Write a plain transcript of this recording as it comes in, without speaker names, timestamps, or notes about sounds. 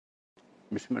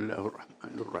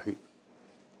Bismillahirrahmanirrahim.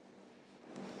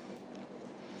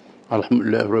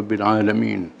 Alhamdulillah Rabbil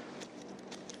Alamin.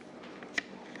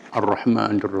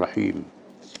 Ar-Rahmanir-Rahim.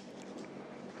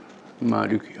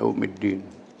 Maliki Yawmiddin.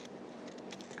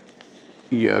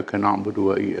 Iyyaka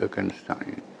na'budu wa iyyaka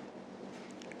nasta'in.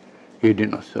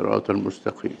 Ihdinas siratal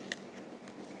mustaqim.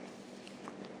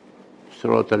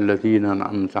 Siratal ladzina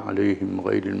an'amta 'alaihim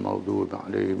ghairil maghdubi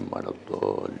 'alaihim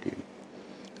waladdallin.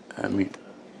 Amin.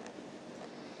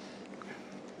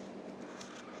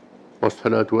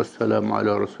 Wassalatu wassalamu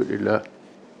ala Rasulillah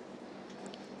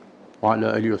wa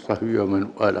ala alihi wa sahbihi wa man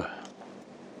walah.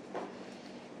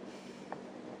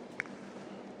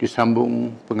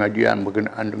 Disambung pengajian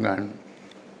berkenaan dengan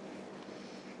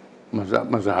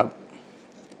mazhab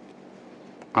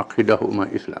akidah umat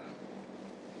Islam.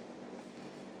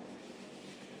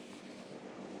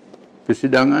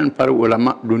 Persidangan para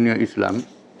ulama dunia Islam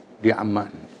di Amman,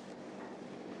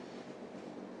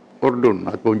 Urdun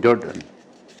atau Jordan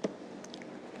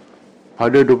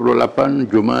pada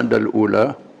 28 Jumadal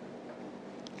Ula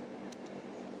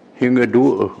hingga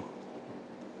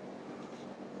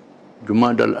 2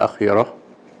 Jumadal Akhirah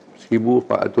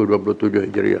 1427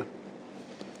 Hijriah.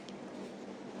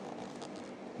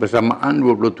 Bersamaan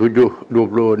 24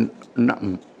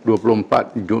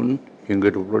 Jun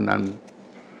hingga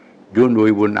 26 Jun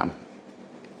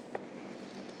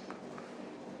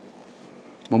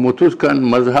 2006 memutuskan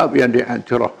mazhab yang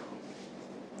diiktiraf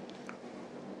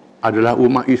adalah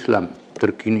umat Islam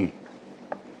terkini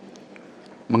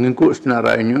mengikut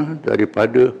senarainya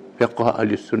daripada fiqh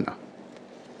Ahlussunnah,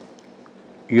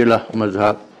 ialah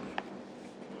mazhab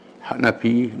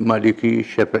Hanafi, Maliki,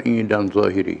 Syafi'i dan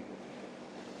Zahiri.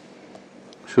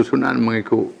 Susunan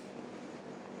mengikut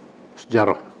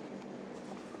sejarah.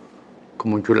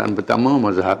 Kemunculan pertama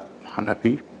mazhab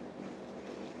Hanafi,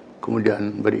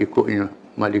 kemudian berikutnya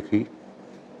Maliki,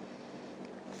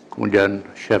 kemudian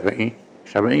Syafi'i.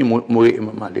 Syafi'i murid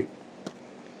Imam Malik.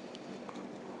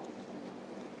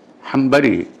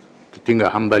 Hambali,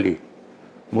 tertinggal Hambali,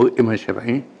 murid Imam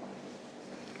Syafi'i.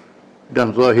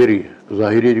 Dan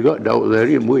Zahiri juga, Daud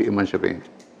Zahiri, murid Imam Syafi'i.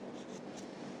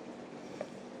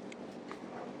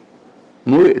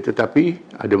 Murid tetapi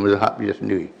ada mazhab dia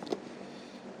sendiri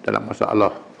dalam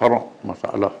masalah fara',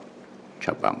 masalah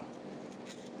cabang.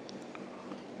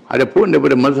 Adapun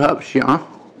daripada mazhab Syiah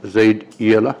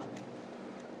ialah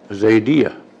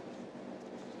Zaidiyah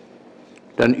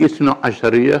dan Isna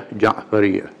Asyariyah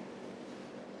Ja'fariyah.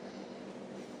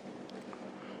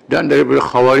 Dan daripada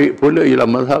Khawarij pula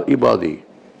ialah mazhab Ibadi.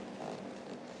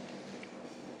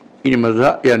 Ini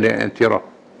mazhab yang diiktiraf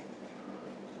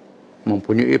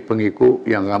mempunyai pengikut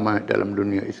yang ramai dalam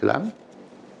dunia Islam,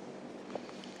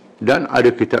 dan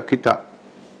ada kitab-kitab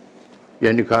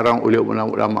yang dikarang oleh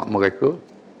ulama-ulama mereka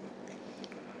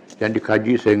yang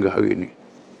dikaji sehingga hari ini.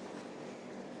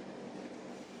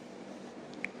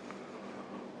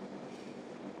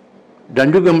 Dan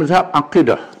juga mazhab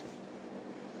akidah.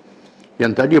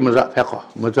 Yang tadi mazhab fiqh.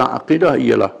 Mazhab akidah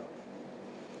ialah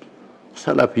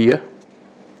Salafiyah,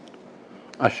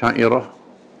 Asy'ariyah,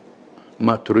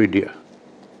 Maturidiyah.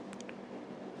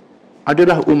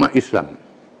 Adalah umat Islam.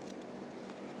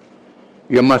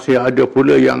 Yang masih ada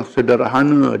pula yang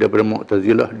sederhana daripada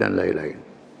Mu'tazilah dan lain-lain.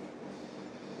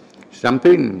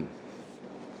 Samping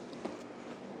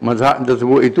mazhab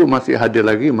tersebut itu masih ada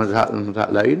lagi mazhab-mazhab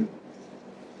lain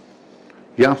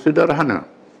yang sederhana,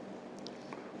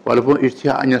 walaupun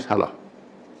ijtihadnya salah,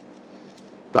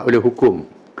 tak boleh hukum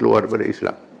keluar daripada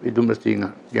Islam. Itu mesti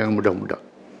ingat, jangan mudah-mudah.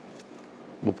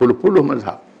 Berpuluh-puluh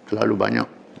mazhab, terlalu banyak,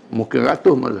 mungkin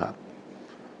ratus mazhab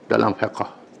dalam fiqh.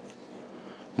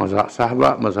 Mazhab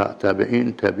sahabat, mazhab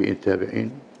tabi'in, tabi'in.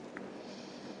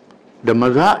 Dan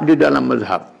mazhab di dalam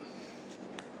mazhab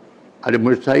ada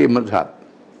mujtahid mazhab,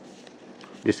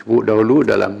 disebut dahulu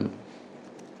dalam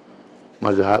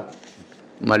mazhab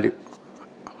Malik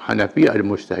Hanafi ada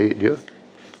mujtahid dia,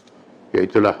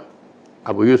 iaitulah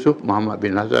Abu Yusuf Muhammad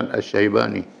bin Hasan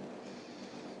Asy-Syaibani.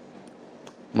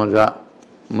 Mazhab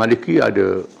Maliki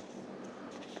ada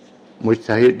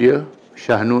mujtahid dia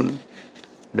Syahnun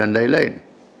dan lain-lain.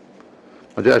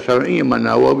 Mazhab Syafi'i Imam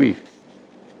Nawawi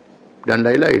dan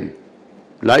lain-lain,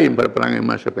 lain pada pandangan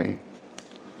Imam Syafi'i.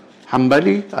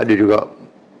 Hambali ada juga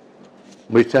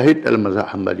mujtahid dalam mazhab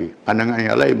Hambali, pandangan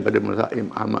yang lain pada mazhab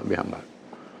Imam Ahmad bin Hanbal.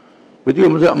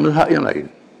 Begitu mazhab-mazhab yang lain.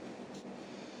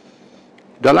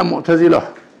 Dalam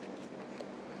Mu'tazilah,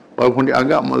 walaupun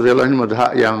dianggap Mu'tazilah ini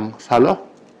mazhab yang salah,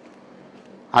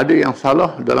 ada yang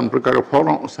salah dalam perkara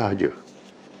fara' sahaja,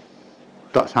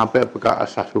 tak sampai perkara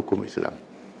asas hukum Islam.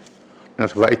 Dan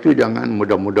sebab itu jangan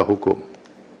mudah-mudah hukum.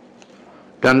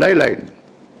 Dan lain-lain.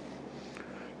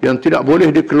 yang tidak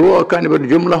boleh dikeluarkan daripada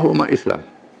jumlah umat Islam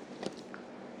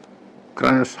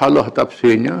kerana salah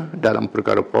tafsirnya dalam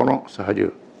perkara porok sahaja.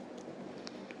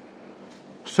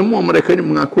 Semua mereka ini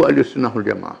mengaku ahli sunnah wal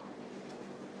jamaah.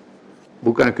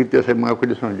 Bukan kita saya mengaku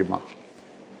ahli sunnah wal jamaah.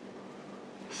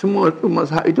 Semua itu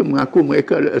mazhab itu mengaku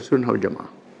mereka adalah ahli sunnah wal jamaah.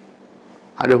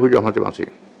 Ada hujah masing-masing.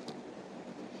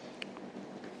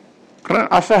 Kerana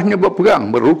asasnya berpegang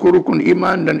berrukun-rukun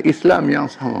iman dan Islam yang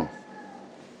sama.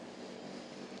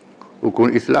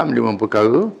 Rukun Islam 5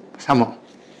 perkara sama.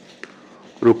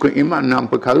 Rukun iman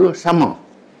 6 perkara sama.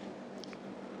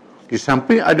 Di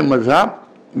samping ada mazhab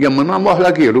yang menambah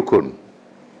lagi rukun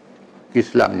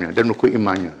Islamnya dan rukun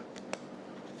imannya.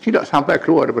 Tidak sampai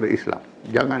keluar daripada Islam.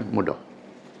 Jangan mudah.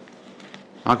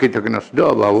 Kita kena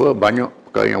sedar bahawa banyak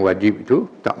perkara yang wajib itu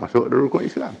tak masuk dalam rukun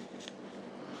Islam.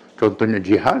 Contohnya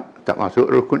jihad tak masuk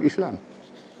rukun Islam.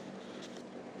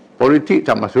 Politik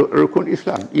tak masuk rukun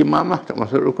Islam. Imamah tak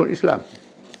masuk rukun Islam.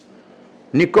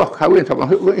 Nikah kahwin tak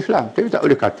masuk rukun Islam. Tapi tak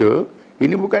boleh kata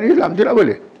ini bukan Islam. Tidak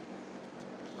boleh.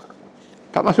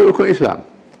 Tak masuk rukun Islam.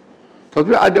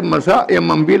 Tetapi ada mazhab yang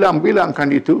membilang-bilangkan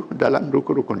itu dalam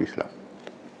rukun-rukun Islam.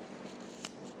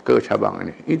 Perkara cabang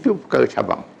ini. Itu perkara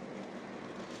cabang.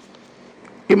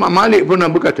 Imam Malik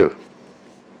pernah berkata,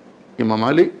 Imam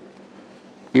Malik,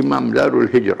 Imam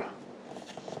Darul Hijrah,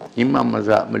 Imam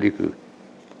mazhab Maliki,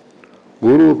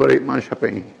 guru pada Imam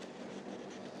Syafi'i,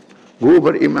 guru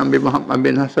pada Imam bin Muhammad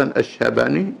bin Hasan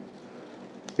Asy-Syabani,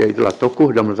 iaitulah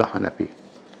tokoh dalam mazhab Hanafi.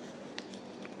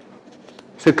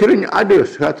 Sekiranya ada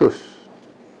 100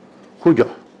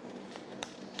 hujah,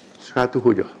 100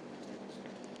 hujah,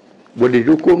 boleh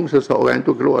dukung seseorang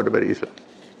itu keluar daripada Islam.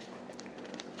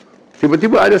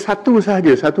 Tiba-tiba ada satu sahaja,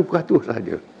 1%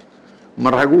 sahaja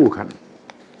meragukan,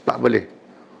 tak boleh.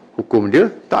 Hukum dia,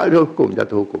 tak ada hukum,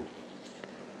 jatuh hukum.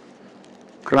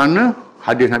 Kerana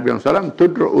hadis Nabi SAW,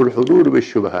 tudra'ul hudud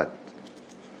bisyubhat.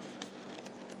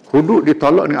 Hudud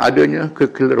ditolak dengan adanya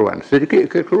kekeliruan. Sedikit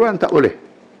kekeliruan tak boleh.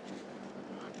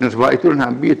 Dan sebab itu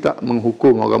Nabi tak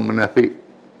menghukum orang munafik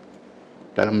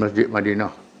dalam Masjid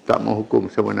Madinah. Tak menghukum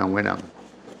sewenang-wenang.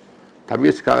 Tapi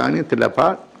sekarang ni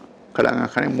terdapat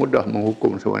kalangan-kalangan yang mudah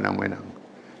menghukum sewenang-wenang.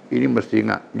 Ini mesti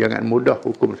ingat, jangan mudah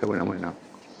hukum sewenang-wenang.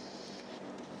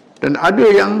 Dan ada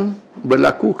yang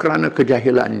berlaku kerana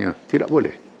kejahilannya. Tidak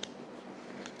boleh.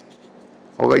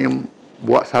 Orang yang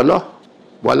buat salah,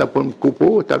 walaupun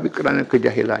kufur, tapi kerana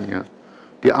kejahilannya,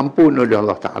 diampun oleh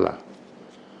Allah Ta'ala.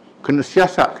 Kena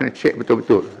siasat, kena cek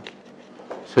betul-betul.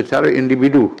 Secara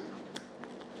individu.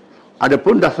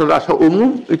 Adapun dasar-dasar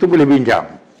umum, itu boleh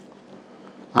bincang.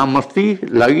 Mesti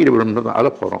lari daripada Allah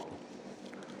Ta'ala porok.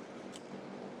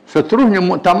 Seterusnya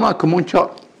muktamar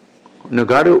kemuncak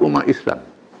negara umat Islam,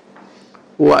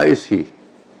 OIC,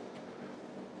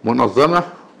 Munazzamah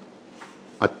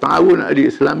At-Ta'awun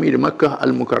Al-Islami di Makkah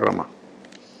Al-Mukarramah,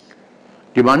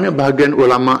 di mana bahagian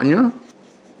ulama'nya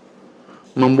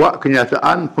membuat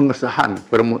kenyataan pengesahan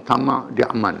bermuktamar di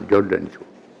Amman, Jordan itu,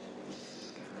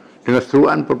 dengan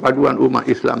seruan perpaduan umat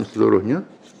Islam seluruhnya,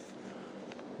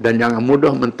 dan jangan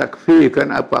mudah mentakfirkan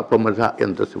apa-apa mazhab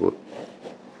yang tersebut.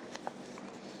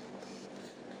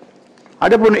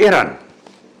 Adapun Iran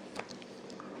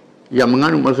yang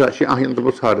mengandung mazhab Syiah yang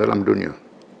terbesar dalam dunia,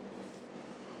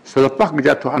 selepas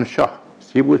kejatuhan Shah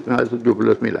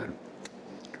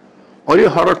 1979 oleh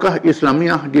harakah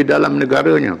Islamiyah di dalam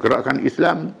negaranya, gerakan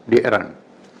Islam di Iran,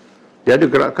 dia ada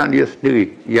gerakan dia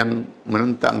sendiri yang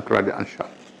menentang kerajaan Shah,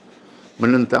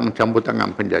 menentang campur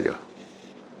tangan penjajah,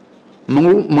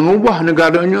 mengubah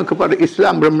negaranya kepada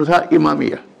Islam bermazhab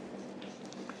Imamiyah.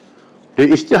 Dia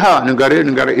isytihar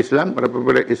negara-negara Islam,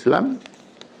 republik Islam,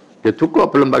 dia tukar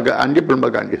perlembagaan dia,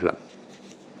 perlembagaan Islam.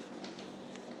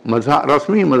 Mazhab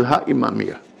rasmi, mazhab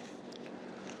Imamiyah.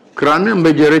 Kerana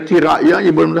majoriti rakyat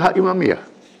yang bermazhab Imamiyah.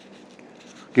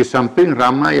 Di samping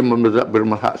ramai yang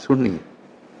bermazhab Sunni.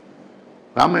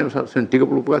 Ramai mazhab Sunni,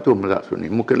 30% mazhab Sunni,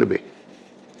 mungkin lebih.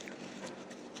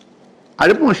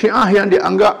 Adapun Syiah yang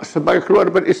dianggap sebagai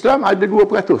keluar daripada Islam ada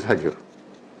 2% saja.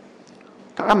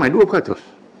 Tak ramai,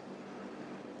 2%.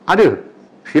 Ada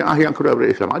Syiah yang keluar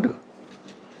daripada Islam, ada.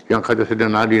 Yang kata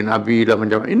sedang Nabi dan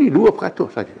macam ini 2%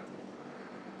 saja.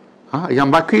 Yang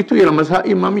baki itu ialah mazhab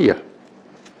Imamiyah.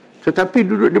 Tetapi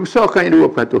duduk dibesarkan yang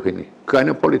 2% ini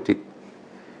kerana politik.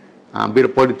 Bila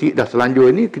politik dah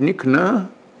selanjur ini kena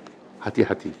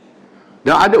hati-hati.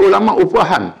 Dan ada ulama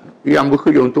upahan yang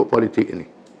bekerja untuk politik ini.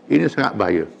 Ini sangat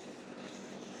bahaya.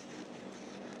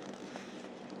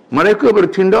 Mereka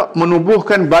bertindak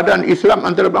menubuhkan badan Islam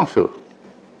antarabangsa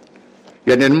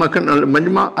yang dinamakan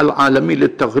Al-Majma' Al-Alami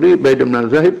Lit-Taghrib Bain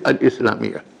Al-Mazahib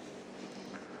Al-Islamiyah.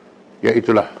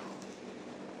 Iaitulah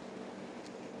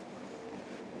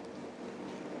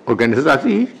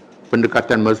organisasi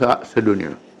pendekatan mazhab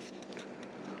sedunia.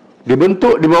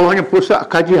 Dibentuk di bawahnya pusat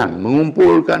kajian,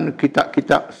 mengumpulkan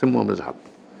kitab-kitab semua mazhab.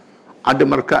 Ada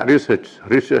markas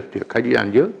research dia,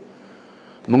 kajian dia,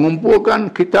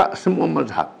 mengumpulkan kitab semua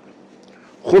mazhab.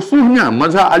 Khususnya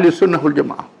mazhab ahli sunnah wal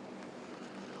jamaah.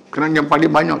 Kerana yang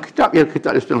paling banyak kitab ialah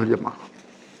kitab ahli sunnah wal jamaah.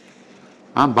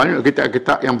 Banyak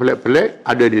kitab-kitab yang pelik-pelik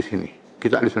ada di sini.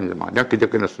 Kitab ahli sunnah wal jamaah. Dan kita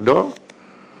kena sedar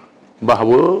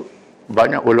bahawa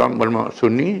banyak ulama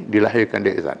sunni dilahirkan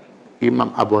di Iran. Imam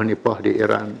Abu Hanifah di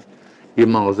Iran,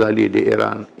 Imam Ghazali di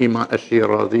Iran, Imam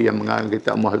Ash-Shirazi yang mengarang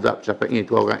kitab Muhadzab Syafi'i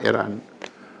itu orang Iran.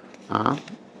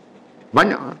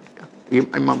 Banyak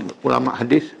imam ulama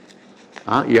hadis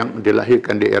yang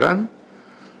dilahirkan di Iran,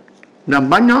 dan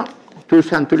banyak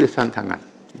tulisan-tulisan tangan,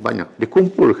 banyak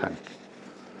dikumpulkan.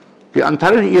 Di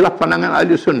antaranya ialah pandangan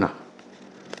ahli sunnah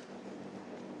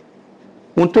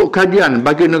untuk kajian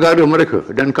bagi negara mereka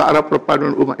dan ke arah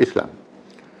perpaduan umat Islam.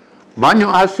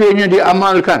 Banyak hasilnya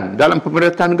diamalkan dalam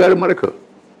pemerintahan negara mereka.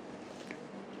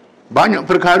 Banyak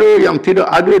perkara yang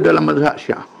tidak ada dalam mazhab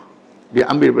Syiah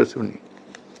diambil dari Sunni.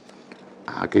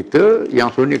 Kita yang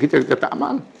Sunni kita tak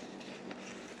amal.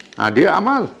 Dia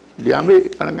amal, dia ambil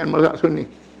pandangan mazhab Sunni.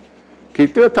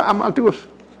 Kita tak amal terus.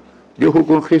 Dia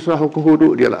hukum khisah, hukum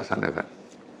hudud dia laksanakan.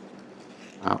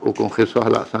 Hukum khisah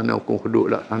laksana, hukum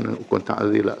hudud laksana, hukum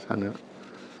ta'zir laksana.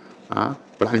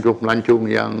 Pelancong-pelancong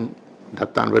yang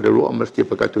datang dari luar mesti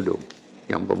pakai tudung,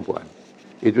 yang perempuan.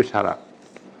 Itu syarat.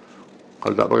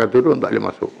 Kalau tak pakai tudung tak boleh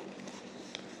masuk.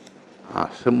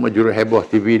 Semua juru heboh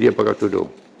TV dia pakai tudung.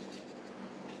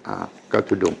 Pakai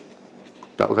tudung.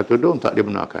 Tak pakai tudung tak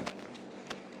dibenarkan.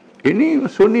 Ini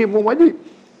Sunni pun wajib.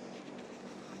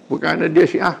 Bukan dia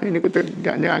Syiah ini kita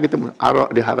jangan kita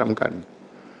arak diharamkan.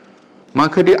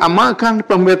 Maka diamalkan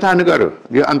pemerintahan negara.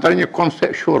 Di antaranya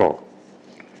konsep syura.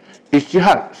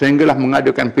 Ijtihad sehinggalah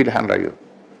mengadakan pilihan raya.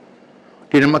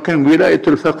 Dinamakan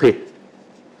wilayatul faqih.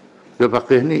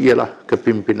 Faqih ini ialah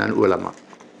kepimpinan ulama.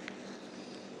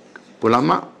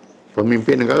 Ulama,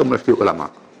 pemimpin negara mesti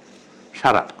ulama.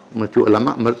 Syarat, mesti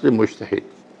ulama, mesti mujtahid.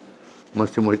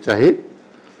 Mesti mujtahid.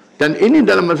 Dan ini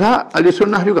dalam mazhab ahli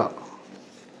sunnah juga.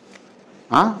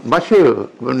 Baca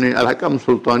Al-Hakam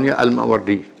Sultaniyah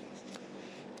Al-Mawardi,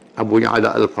 Abu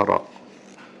Ya'la Al-Faraq,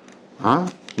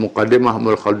 Muqaddimah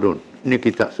Mul Khaldun. Ini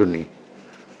kitab Sunni.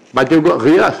 Baca juga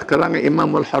Ghiyas karangan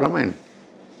Imam Al-Haramain.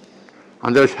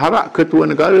 Antara syarat ketua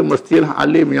negara mestilah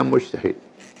alim yang mujtahid.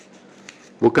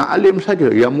 Bukan alim saja,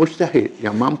 yang mujtahid,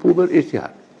 yang mampu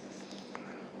berijtihad.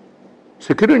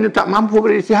 Sekiranya tak mampu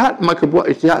berijtihad, maka buat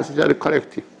ijtihad secara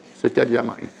kolektif, secara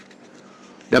jama'i.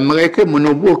 Dan mereka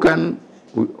menubuhkan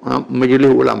majlis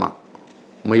ulama,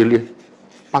 majlis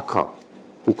pakar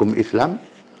hukum Islam.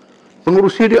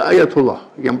 Pengurusi dia Ayatullah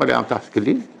yang pada atas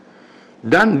sekali,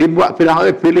 dan dibuat pilihan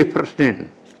raya, pilih presiden,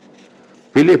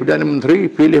 pilih Perdana Menteri,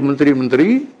 pilih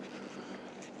menteri-menteri,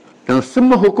 dan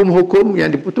semua hukum-hukum yang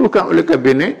diputuskan oleh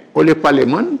kabinet, oleh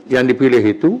parlimen yang dipilih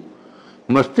itu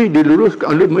mesti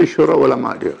diluluskan oleh masyurah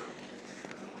ulama dia.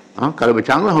 Kalau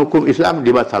bercanggah hukum Islam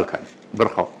dibatalkan,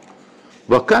 berhak.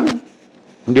 Bahkan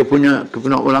dia punya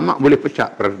keputusan ulama boleh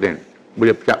pecat presiden,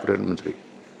 boleh pecat Perdana Menteri.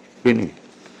 Ini.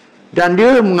 Dan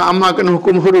dia mengamalkan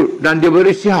hukum hudud dan dia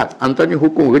beristihad, antaranya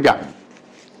hukum kejam.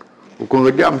 Hukum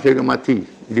kejam sehingga mati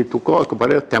ditukar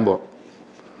kepada tembok.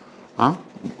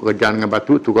 Kejam dengan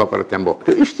batu tukar pada tembok.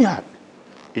 Itu istihad.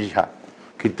 Istihad.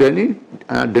 Kita ni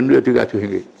denda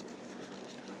RM300.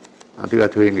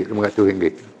 RM300,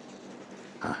 RM500.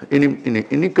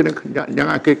 Ini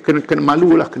kena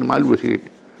malu lah, kena malu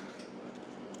sikit.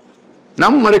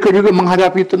 Namun mereka juga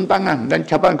menghadapi tentangan dan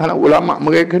cabaran kerana ulama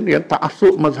mereka yang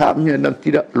ta'assub mazhabnya dan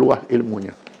tidak luas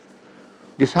ilmunya.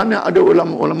 Di sana ada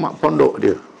ulama-ulama pondok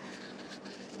dia.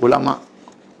 Ulama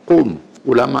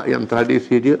ulama yang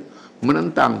tradisi dia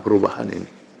menentang perubahan ini.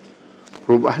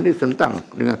 Perubahan ini tentang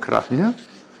dengan kerasnya.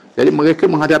 Jadi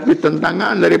mereka menghadapi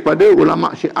tentangan daripada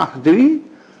ulama Syiah sendiri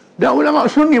dan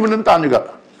ulama Sunni menentang juga.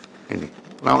 Ini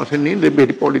ulama Sunni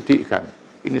lebih dipolitikkan.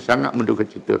 Ini sangat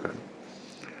mendukacitakan.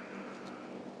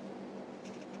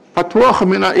 Fatwa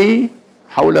Khamenei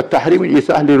haula tahrim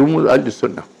isah li rumuz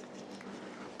al-sunnah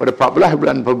pada 14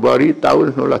 bulan Februari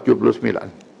tahun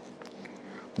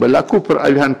 1979 berlaku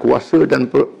peralihan kuasa dan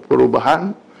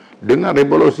perubahan dengan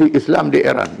revolusi Islam di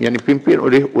Iran yang dipimpin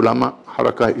oleh ulama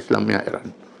Harakah Islamiyah Iran.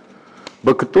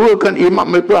 Berketuakan Imam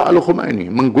Murtadha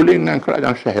Al-Khomeini menggulingkan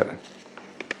kerajaan Syah Iran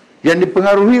yang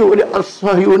dipengaruhi oleh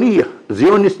As-Sahyuniyah,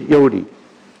 Zionis Yahudi.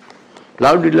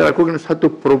 Lalu dilakukan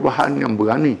satu perubahan yang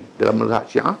berani dalam mazhab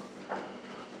Syiah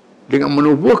dengan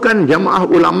menubuhkan jamaah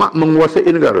ulama menguasai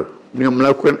negara dengan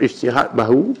melakukan ijtihad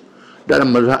baru dalam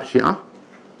mazhab Syiah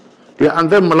Dia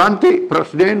antara melantik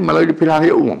presiden melalui pilihan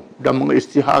rakyat umum dan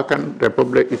mengisytiharkan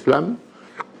Republik Islam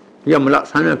yang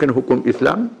melaksanakan hukum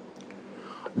Islam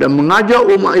dan mengajak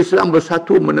umat Islam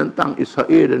bersatu menentang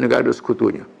Israel dan negara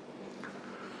sekutunya,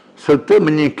 serta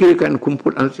menyingkirkan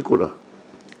kumpulan sekular.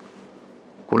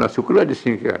 Kumpulan sekular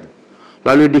disingkirkan.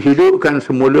 Lalu dihidupkan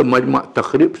semula Majma'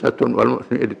 Takhrib Persatuan Ulama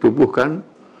Muslimin yang ditubuhkan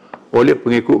oleh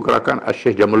pengikut gerakan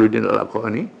Syekh Jamaluddin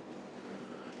Al-Afghani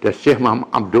dan Syekh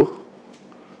Muhammad Abdul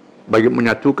bagi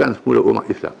menyatukan semula umat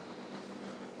Islam.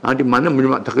 Di mana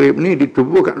Majma' Takhrib ini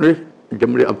ditubuhkan oleh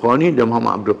Jamaluddin Al-Afghani dan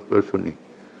Muhammad Abdul Sunni,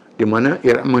 di mana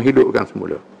Iran menghidupkan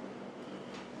semula.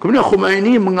 Kemudian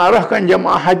Khomeini mengarahkan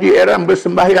jamaah haji Iran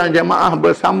bersembahyang jamaah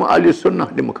bersama ahli sunnah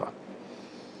di Mekah.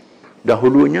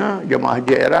 Dahulunya jamaah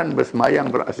haji Iran bersembahyang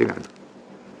berasingan.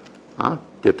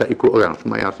 Dia tak ikut orang,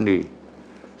 sembahyang sendiri.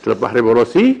 Selepas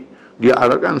revolusi, dia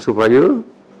arahkan supaya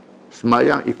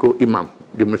sembahyang ikut imam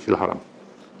di Masjidil Haram.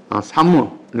 Sama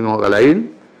dengan orang lain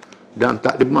dan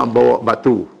tak dimaaf bawa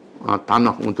batu,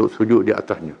 tanah untuk sujud di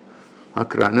atasnya.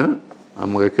 Kerana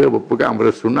mereka berpegang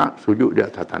pada sunat sujud di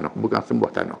atas tanah, bukan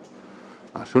sembah tanah.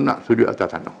 Sunat sujud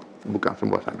atas tanah, bukan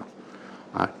sembah tanah.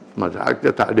 Mazhab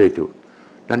kita tak ada itu.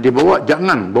 Dan dibawa,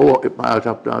 jangan bawa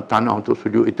tanah untuk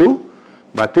sujud itu,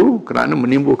 batu, kerana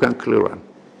menimbulkan kekeliruan.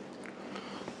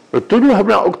 17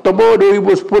 Oktober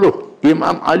 2010,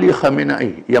 Imam Ali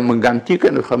Khamenei yang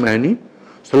menggantikan Khomeini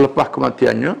selepas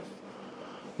kematiannya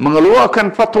mengeluarkan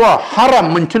fatwa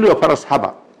haram mencela para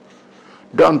sahabat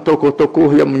dan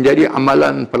tokoh-tokoh yang menjadi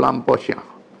amalan pelampau Syiah.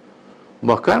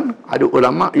 Bahkan ada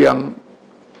ulama yang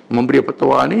memberi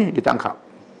fatwa ni ditangkap.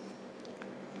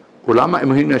 Ulama yang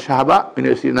menghina sahabat,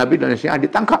 menghina Nabi dan Syiah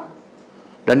ditangkap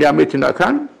dan diambil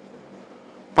tindakan.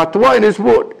 Fatwa yang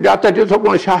disebut di atas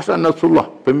disokong oleh Syah Hasan Nasrullah,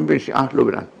 pemimpin Syiah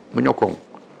Lebanon, menyokong.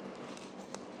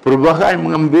 Perubahan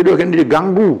yang membedakan ini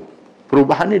diganggu.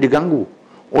 Perubahan ini diganggu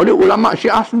oleh ulama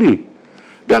Syiah sendiri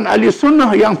dan ahli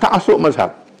sunnah yang ta'assub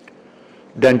mazhab.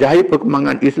 Dan jahit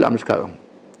perkembangan Islam sekarang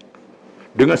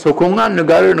dengan sokongan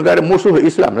negara-negara musuh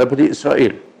Islam seperti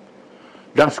Israel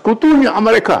dan sekutunya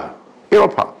Amerika,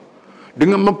 Eropah,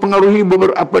 dengan mempengaruhi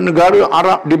beberapa negara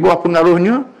Arab di bawah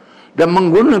pengaruhnya dan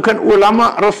menggunakan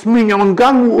ulama resmi yang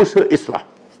mengganggu usaha Islam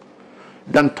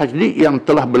dan tajdid yang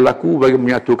telah berlaku bagi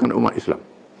menyatukan umat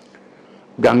Islam.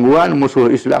 Gangguan musuh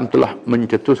Islam telah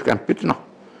mencetuskan fitnah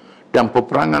dan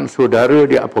peperangan saudara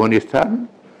di Afghanistan,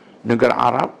 negara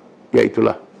Arab,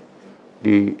 iaitulah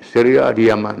di Seri,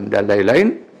 di Yaman dan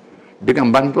lain-lain,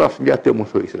 dengan bantuan senjata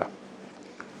musuh Islam.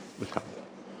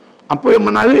 Apa yang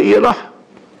menarik ialah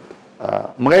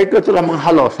mereka telah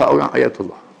menghalau seorang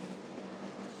ayatullah.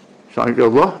 Seorang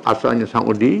ayatullah asalnya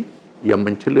Saudi yang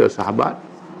mencela sahabat,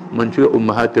 mencela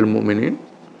ummahatul mukminin,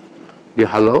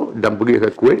 dihalau dan pergi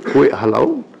ke Kuwait. Kuwait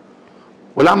halau.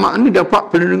 Ulama ini dapat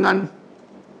perlindungan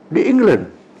di England.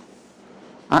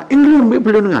 England beri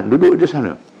perlindungan, duduk di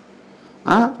sana.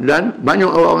 Dan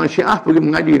banyak orang Syiah pergi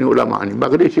mengaji dengan ulama ni.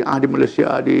 Bahkan Syiah di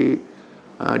Malaysia,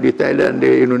 di Thailand,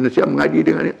 di Indonesia mengaji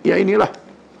dengan yang inilah,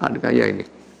 dengan yang ini,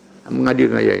 mengaji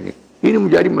dengan yang ini. Ini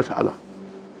menjadi masalah.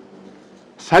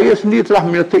 Saya sendiri telah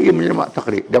menyertai Majma'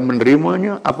 Takhrib dan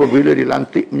menerimanya apabila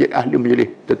dilantik menjadi ahli majelis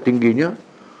tertingginya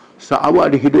seawal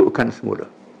dihidupkan semula.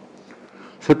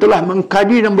 Setelah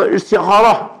mengkaji dan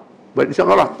beristikharah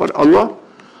kepada Allah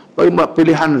bagi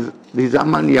pilihan di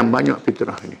zaman yang banyak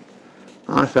fitnah ini.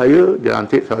 Saya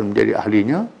dilantik saya menjadi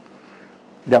ahlinya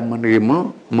dan menerima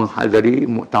menghadiri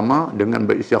muktamar dengan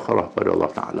beristikharah pada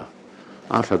Allah Ta'ala.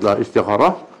 Setelah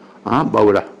istikharah,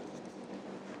 barulah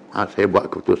saya buat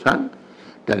keputusan,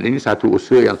 dan ini satu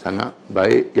usaha yang sangat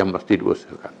baik yang mesti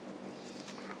diusahakan.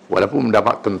 Walaupun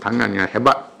mendapat tentangan yang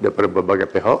hebat daripada berbagai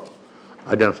pihak,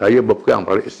 dan saya berpegang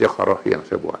pada istikharah yang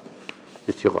saya buat.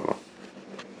 Istikharah.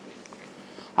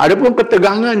 Adapun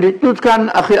ketegangan ditutuskan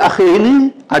akhir-akhir ini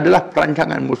adalah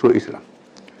perancangan musuh Islam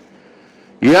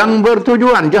yang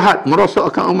bertujuan jahat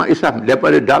merosakkan umat Islam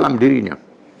daripada dalam dirinya.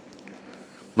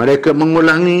 Mereka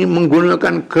mengulangi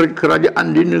menggunakan kerajaan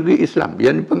di negeri Islam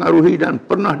yang dipengaruhi dan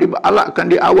pernah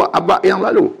dialakkan di awal abad yang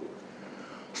lalu,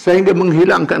 sehingga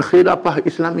menghilangkan khilafah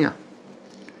Islamiah,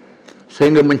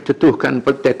 sehingga mencetuskan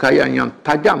pertikaian yang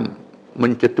tajam,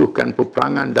 mencetuskan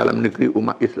peperangan dalam negeri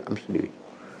umat Islam sendiri.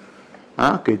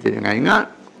 Kita jangan ingat,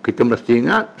 kita mesti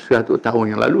ingat 100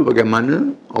 tahun yang lalu bagaimana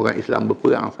orang Islam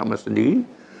berperang sama sendiri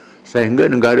sehingga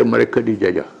negara mereka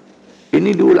dijajah.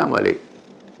 Ini diulang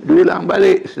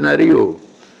balik senario.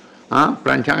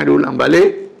 Perancangan diulang balik,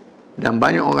 dan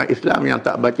banyak orang Islam yang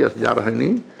tak baca sejarah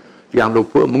ini yang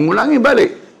lupa mengulangi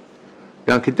balik.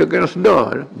 Dan kita kena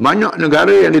sedar, banyak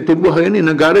negara yang ditubuh hari ini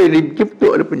negara yang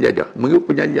dicipta oleh penjajah,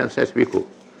 mengikut penjanjian Sesbiko.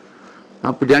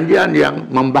 perjanjian yang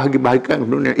membahagi-bahagikan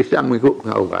dunia Islam mengikut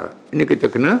pengaruh Barat. Ini kita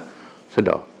kena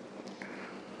sedar.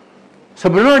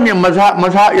 Sebenarnya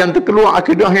mazhab-mazhab yang terkeluar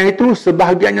akidahnya itu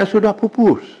sebahagiannya sudah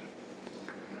pupus.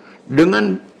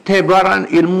 Dengan tebaran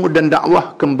ilmu dan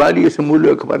dakwah kembali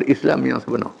semula kepada Islam yang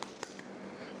sebenar.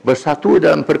 Bersatu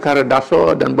dalam perkara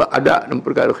dasar dan beradab dalam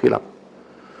perkara khilaf.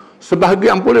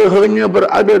 Sebahagian pula hanya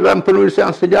berada dalam penulisan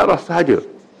sejarah sahaja,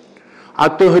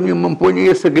 atau hanya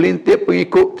mempunyai segelintir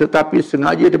pengikut tetapi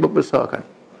sengaja dibesarkan,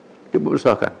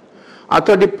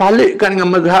 atau dipalikkan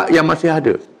dengan mazhab yang masih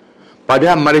ada,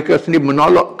 padahal mereka sendiri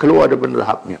menolak keluar daripada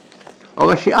mazhabnya.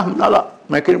 Orang Syiah menolak,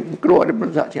 mereka keluar daripada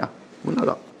mazhab Syiah,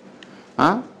 menolak.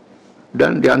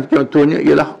 Dan di antara contohnya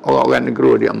ialah orang-orang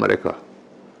negara di Amerika.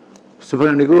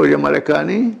 Sebenarnya negara di Amerika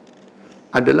ni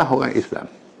adalah orang Islam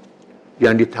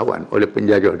yang ditawan oleh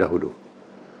penjajah dahulu.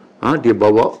 Dia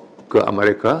bawa ke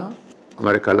Amerika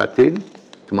Latin,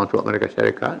 termasuk Amerika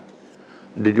Syarikat.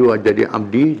 Dia juga jadi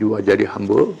abdi, juga jadi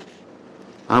hamba.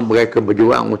 Mereka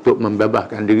berjuang untuk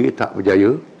membebaskan diri, tak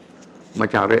berjaya.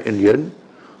 Macam Red Indian.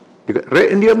 Red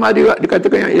Indian juga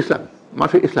dikatakan yang Islam,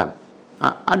 masuk Islam.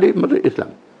 Ada masuk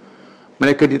Islam.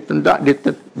 Mereka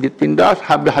ditindas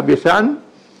habis-habisan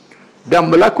dan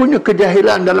berlakunya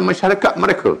kejahilan dalam masyarakat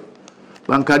mereka.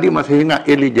 Barangkali masih ingat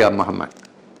Elijah Muhammad.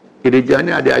 Elijah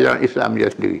ni ada ajaran Islam dia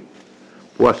sendiri.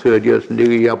 Puasa dia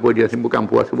sendiri, apa dia sendiri, bukan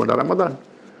puasa bulan Ramadan.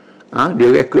 Dia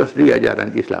reka sendiri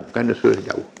ajaran Islam, kerana sudah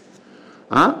jauh.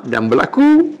 Dan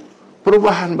berlaku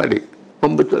perubahan balik,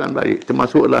 pembetulan balik.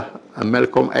 Termasuklah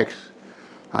Malcolm X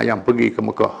yang pergi ke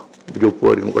Mekah, berjumpa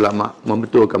dengan ulama,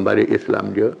 membetulkan balik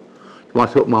Islam dia.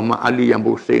 Termasuk Muhammad Ali yang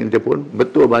berusing dia pun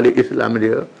betul balik Islam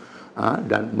dia.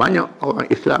 Dan banyak orang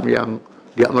Islam yang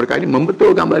di Amerika ini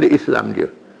membetulkan balik Islam dia.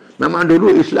 Memang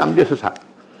dulu Islam dia sesat,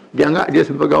 dia anggap dia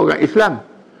sebagai orang Islam,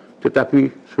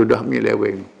 tetapi sudah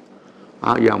menyeleweng.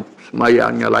 Yang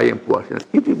semayangnya lain, puasnya.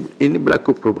 Ini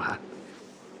berlaku perubahan.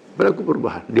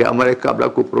 Di Amerika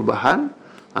berlaku perubahan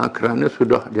kerana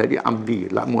sudah jadi abdi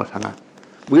lama sangat.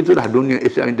 Begitulah dunia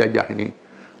Islam yang jajah ini.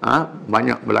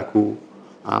 Banyak berlaku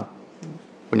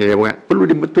penyelewengan. Perlu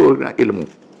dibetulkan ilmu.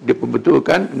 Dia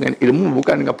perbetulkan dengan ilmu,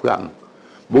 bukan dengan perang.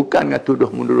 Bukan dengan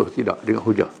tuduh-menuduh, tidak, dengan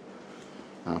hujah.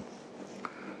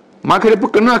 Maka dia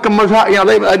perkenalkan mazhab yang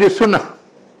lain ada sunnah.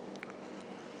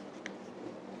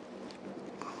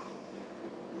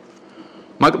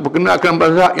 Maka perkenalkan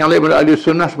mazhab yang lain ada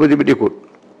sunnah seperti berikut.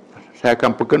 Saya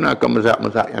akan perkenalkan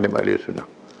mazhab-mazhab yang lain ada sunnah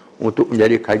untuk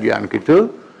menjadi kajian kita,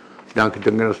 dan kita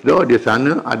kena sedar di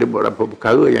sana ada beberapa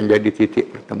perkara yang jadi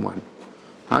titik pertemuan.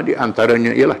 Di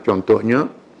antaranya ialah contohnya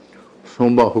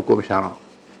sumber hukum syarak.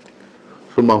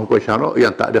 Sumber hukum syarak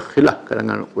yang tak ada khilaf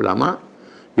kalangan ulama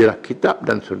ialah kitab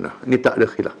dan sunnah. Ini tak ada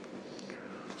khilaf.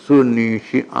 Sunni,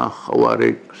 Syiah,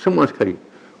 Khawarij, semua sekali.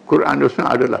 Quran dan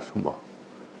sunnah adalah sumber.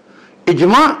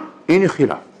 Ijma' ini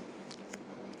khilaf.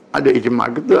 Ada ijma'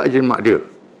 kita, ada ijma' dia.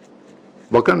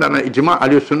 Bahkan dalam ijma'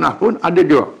 ahli sunnah pun ada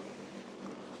juga.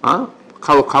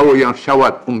 Kaul-kaul yang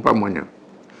syawat umpamanya.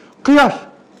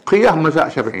 Qiyas mazhab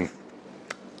Syafi'i.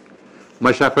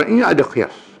 Mazhab Syafi'i ada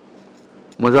qiyas.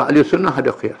 Mazhab ahli sunnah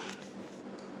ada qiyas.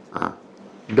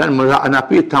 Dan mazhab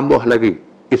Hanafi tambah lagi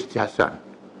istihsan.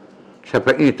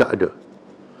 Syafi'i tak ada.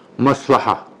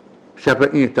 Maslahah.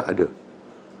 Syafi'i tak ada.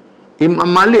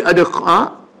 Imam Malik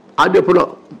ada pula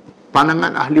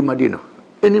pandangan ahli Madinah.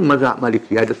 Ini mazhab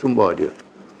Maliki, ada sumber dia.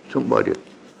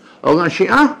 Orang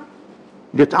Syiah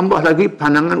dia tambah lagi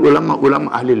pandangan ulama-ulama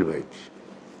ahli bait.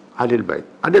 Ada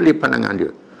lagi pandangan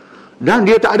dia. Dan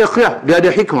dia tak ada qiyas, dia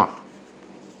ada hikmah.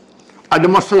 Ada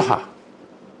maslahah.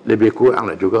 Lebih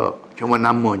kuranglah juga, cuma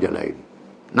nama je lain.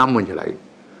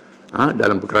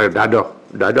 Dalam perkara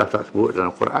dadah tak sebut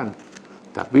dalam Quran.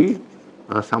 Tapi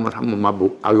sama-sama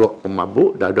mabuk, arak pun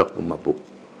mabuk, dadah pun mabuk.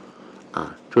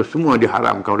 So semua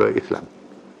diharamkan oleh Islam.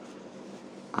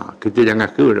 Kita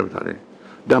jangan kira dalam masalah ini.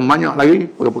 Dan banyak lagi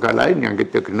perkara lain yang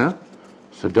kita kena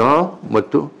sedar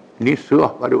betul. Ini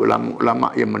surah pada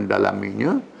ulama-ulama yang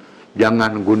mendalaminya.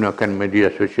 Jangan gunakan media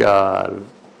sosial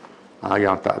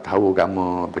yang tak tahu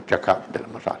agama bercakap dalam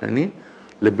masalah ini.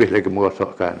 Lebih lagi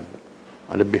merosakkan,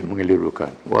 lebih mengelirukan.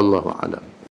 Wallahu a'lam.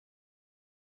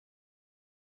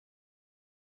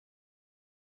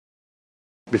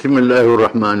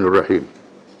 Bismillahirrahmanirrahim.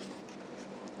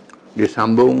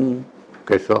 Disambung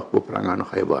kisah peperangan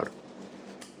Khaybar.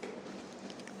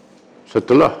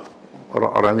 Setelah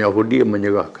orang-orang Yahudi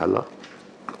menyerah kalah,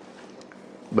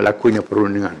 berlakunya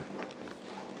perundingan.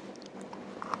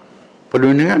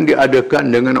 Perundingan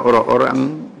diadakan dengan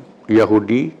orang-orang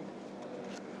Yahudi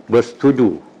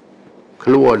bersetuju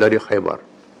keluar dari Khaybar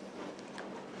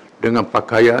dengan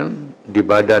pakaian di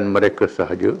badan mereka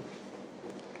sahaja,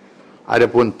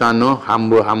 Adapun tanah,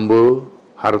 hamba-hamba,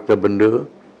 harta benda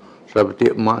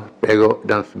seperti emas, perak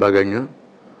dan sebagainya,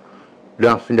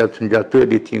 dan senjata-senjata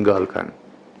ditinggalkan.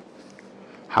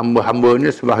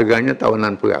 Hamba-hambanya sebahagiannya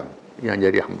tawanan perang yang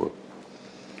jadi hamba.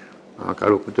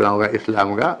 Kalau kebetulan orang Islam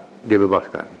juga, dia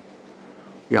bebaskan.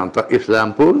 Yang tak Islam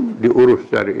pun diurus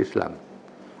secara Islam.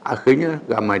 Akhirnya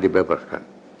ramai dibebaskan.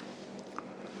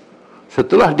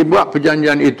 Setelah dibuat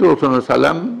perjanjian itu, Rasulullah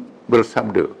SAW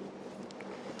bersabda,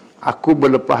 aku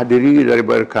berlepas diri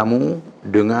daripada kamu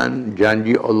dengan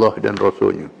janji Allah dan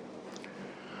Rasulnya.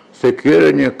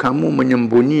 Sekiranya kamu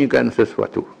menyembunyikan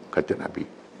sesuatu, kata Nabi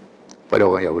pada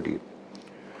orang Yahudi.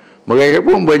 Mereka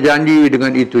pun berjanji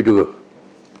dengan itu juga.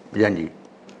 Berjanji.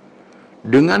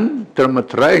 Dengan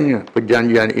termeterainya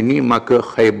perjanjian ini, maka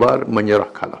Khaybar menyerah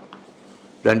kalah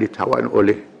dan ditawan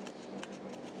oleh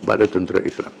bala tentera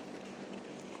Islam.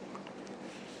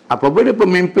 Apabila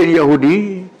pemimpin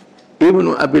Yahudi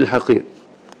Ibnu Abil Haqir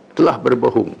telah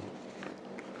berbohong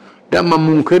dan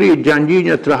memungkiri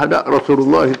janjinya terhadap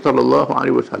Rasulullah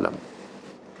SAW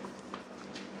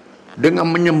dengan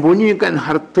menyembunyikan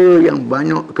harta yang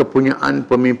banyak kepunyaan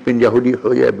pemimpin Yahudi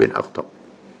Khuliah bin Akhtab,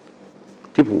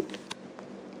 tipu,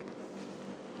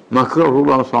 maka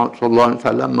Rasulullah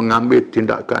SAW mengambil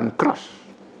tindakan keras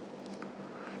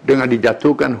dengan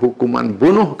dijatuhkan hukuman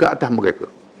bunuh ke atas mereka.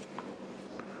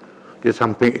 Di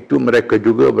samping itu, mereka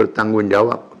juga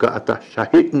bertanggungjawab ke atas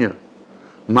syahidnya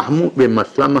Mahmud bin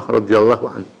Maslamah radhiyallahu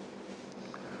anhu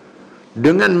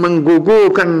dengan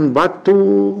menggugurkan batu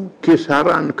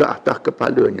kisaran ke atas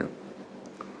kepalanya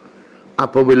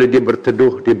apabila dia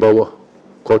berteduh di bawah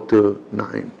kota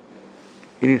Naim.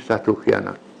 Ini satu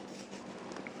khianat.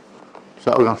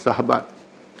 Seorang sahabat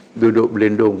duduk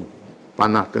berlindung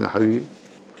panas tengah hari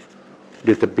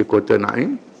di tepi kota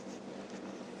Naim,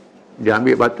 dia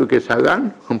ambil batu kisaran,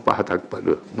 hempah atas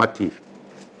kepala, mati.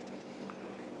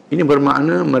 Ini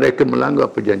bermakna mereka melanggar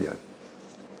perjanjian.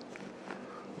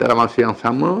 Dalam masa yang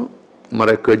sama,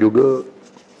 mereka juga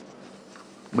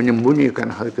menyembunyikan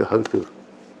harta-harta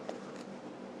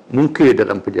mungkin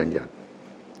dalam perjanjian.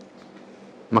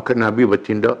 Maka Nabi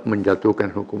bertindak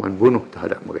menjatuhkan hukuman bunuh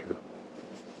terhadap mereka.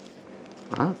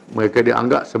 Mereka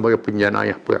dianggap sebagai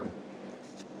penjenayah perang.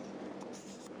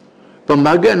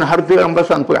 Pembagian harta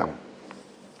rampasan perang.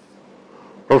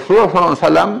 Rasulullah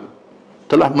SAW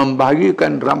telah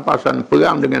membahagikan rampasan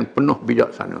perang dengan penuh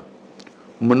bijaksana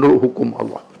menurut hukum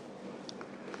Allah,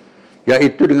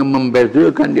 iaitu dengan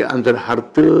membezakan di antara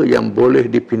harta yang boleh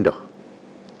dipindah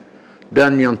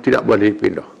dan yang tidak boleh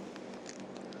dipindah.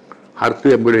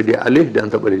 Harta yang boleh dialih dan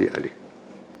tak boleh dialih.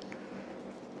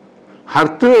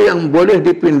 Harta yang boleh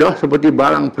dipindah seperti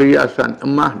barang perhiasan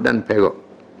emas dan perak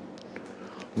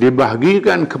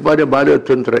dibahagikan kepada bala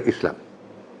tentera Islam.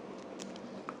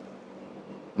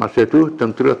 Masa itu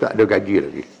tentera tak ada gaji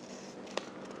lagi.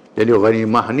 Jadi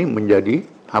ghanimah ni menjadi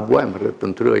habuan pada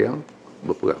tentera yang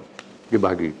berperang.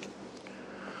 Dibahagi.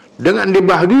 Dengan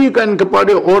dibahagikan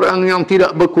kepada orang yang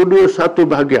tidak berkuda satu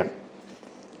bahagian.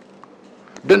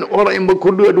 Dan orang yang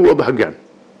berkuda dua bahagian.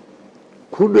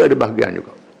 Kuda ada bahagian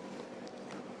juga.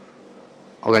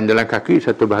 Orang jalan kaki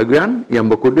satu bahagian, yang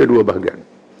berkuda dua bahagian.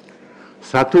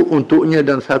 Satu untuknya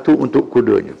dan satu untuk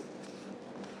kudanya.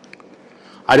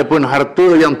 Adapun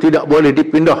harta yang tidak boleh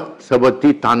dipindah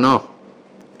seperti tanah,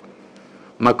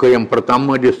 maka yang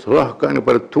pertama diserahkan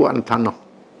kepada tuan tanah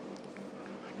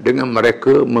dengan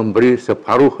mereka memberi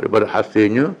separuh daripada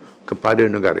hasilnya kepada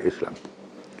negara Islam.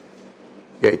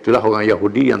 Iaitulah orang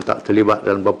Yahudi yang tak terlibat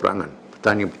dalam peperangan,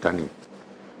 petani-petani.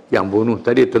 Yang bunuh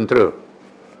tadi tentera.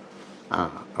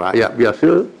 Rakyat biasa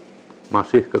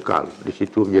masih kekal di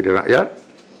situ menjadi rakyat.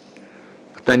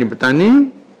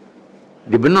 Petani-petani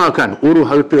dibenarkan urus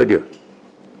harta dia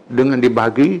dengan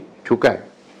dibahagi cukai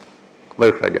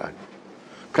kepada kerajaan.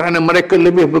 Kerana mereka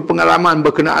lebih berpengalaman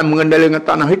berkenaan mengendalikan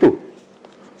tanah itu.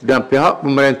 Dan pihak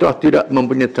pemerintah tidak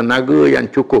mempunyai tenaga yang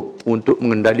cukup untuk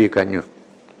mengendalikannya.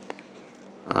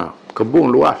 Kebun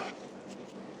luas,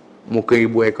 mungkin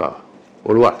 1,000 hektar.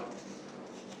 Luas.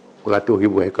 Beratus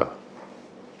ribu hektar.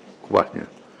 Kuasnya.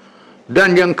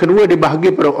 Dan yang kedua dibahagi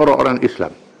pada orang-orang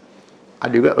Islam.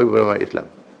 Ada juga orang Islam.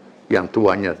 Yang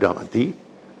tuannya dah mati,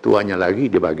 tuannya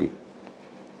lagi dibagi.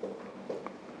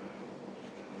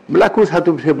 Berlaku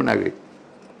satu peristiwa menarik.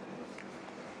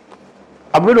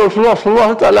 Apabila Rasulullah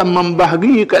SAW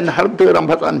membahagikan harta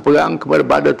rampasan perang kepada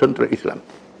bala tentera Islam,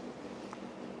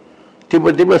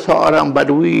 tiba-tiba seorang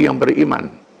badui yang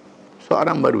beriman,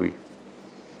 seorang badui,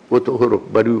 butuh huruf,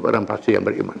 badui orang pasir yang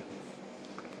beriman,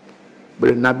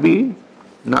 bila Nabi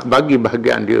nak bagi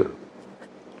bahagian dia,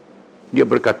 dia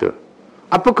berkata,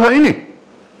 apakah ini?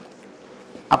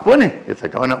 Apa ni? Dia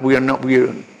kata, nak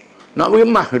pergi. Nak beri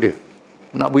emas dia.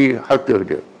 Nak beri harta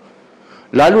dia.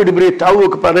 Lalu diberitahu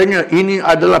kepadanya, ini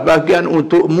adalah bahagian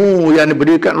untukmu yang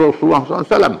diberikan Rasulullah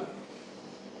SAW.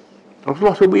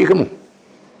 Rasulullah suruh beri kamu.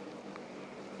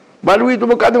 Balui itu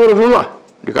berkata kepada Rasulullah.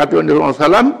 Dikatakan Rasulullah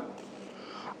SAW,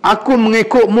 aku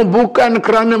mengikutmu bukan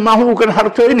kerana mahukan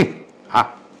harta ini.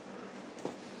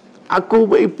 Aku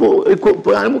ikut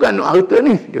perang bukan harta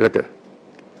ni, dia kata.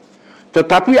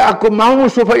 Tetapi aku mahu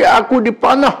supaya aku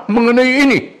dipanah mengenai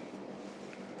ini.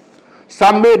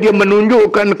 Sambil dia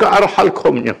menunjukkan ke arah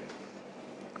halqumnya.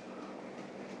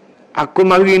 Aku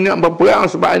mari nak berperang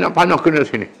sebab nak panah kena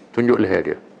sini. Tunjuk leher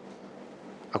dia.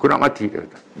 Aku nak mati, dia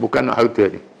kata. Bukan nak harta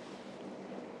ni.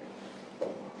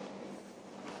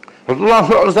 Rasulullah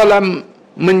SAW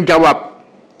menjawab,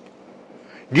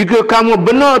 jika kamu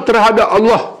benar terhadap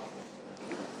Allah,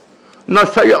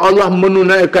 nascaya Allah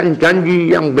menunaikan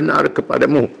janji yang benar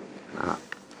kepadamu.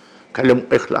 Kalau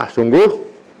ikhlas sungguh,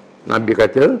 Nabi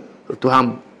kata,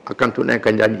 Tuhan akan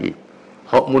tunaikan janji.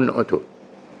 Hak munak itu.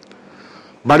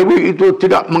 Balui itu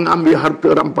tidak mengambil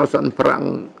harta rampasan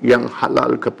perang yang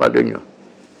halal kepadanya.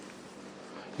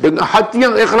 Dengan hati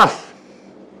yang ikhlas.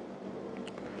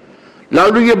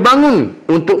 Lalu ia bangun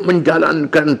untuk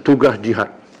menjalankan tugas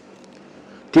jihad.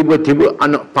 Tiba-tiba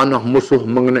anak panah musuh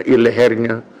mengenai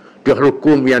lehernya di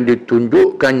hukum yang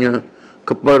ditunjukkannya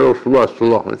kepada Rasulullah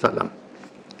SAW.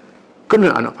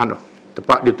 Kena anak panah.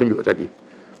 Tepat ditunjuk tadi.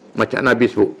 Macam Nabi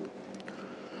sebut.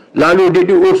 Lalu dia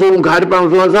diusung ke hadapan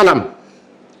Rasulullah SAW.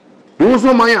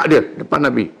 Diusung mayat dia depan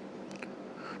Nabi.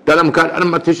 Dalam keadaan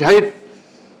mati syahid,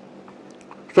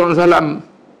 Rasulullah SAW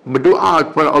berdoa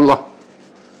kepada Allah.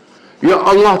 Ya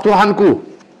Allah Tuhanku,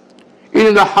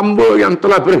 inilah hamba yang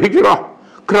telah berhijrah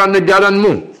kerana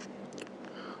jalanmu.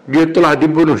 Dia telah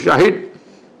dibunuh syahid.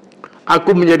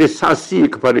 Aku menjadi saksi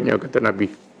kepadanya, kata Nabi.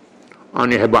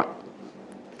 Ini hebat.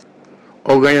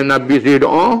 Orang yang Nabi sendiri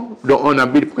doa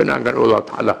Nabi diperkenankan Allah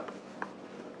Ta'ala.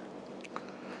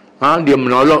 Dia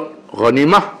menolak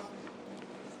ghanimah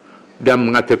dan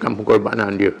mengatakan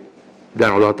pengorbanan dia.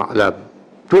 Dan Allah Ta'ala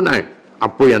tunai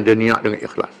apa yang dia niat dengan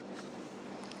ikhlas.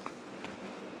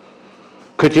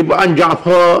 Ketibaan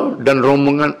Ja'far dan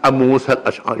rombongan Abu Musa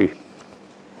al-Ash'ari.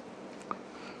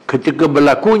 Ketika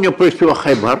berlakunya peristiwa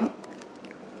Khaybar,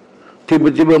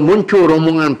 tiba-tiba muncul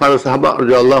rombongan para sahabat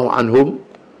radhiyallahu anhum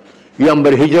yang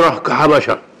berhijrah ke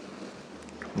Habasyah.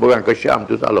 Bukan ke Syam,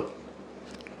 itu salah.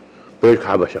 Pergi ke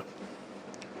Habasyah.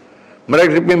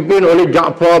 Mereka dipimpin oleh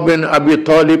Ja'far bin Abi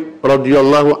Talib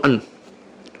radhiyallahu anhu.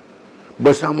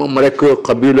 Bersama mereka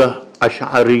kabilah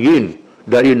Asy'ariyin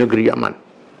dari negeri Yaman.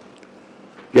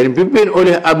 Yang dipimpin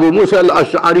oleh Abu Musa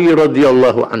al-Ash'ari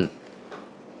radhiyallahu anhu.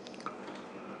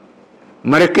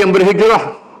 Mereka yang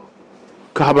berhijrah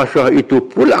ke Habasyah itu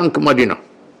pulang ke Madinah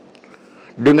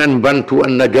dengan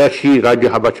bantuan Najasyi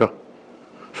Raja Habasyah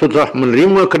setelah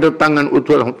menerima kedatangan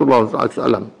utusan Rasulullah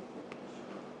SAW.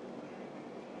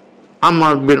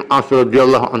 Amr bin As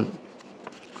radhiyallahu anhu.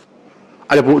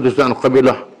 Ada utusan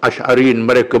kabilah Asy'ariyin,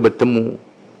 mereka bertemu.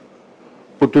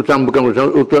 Utusan bukan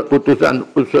utusan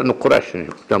Quraisy ni,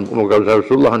 utusan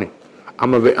Rasulullah ni.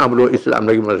 Amr bin As belum Islam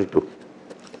lagi masa itu.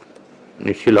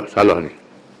 Ini silap salah ni.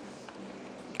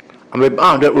 Amr bin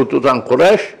As dan utusan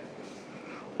Quraisy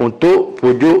untuk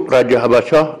pujuk Raja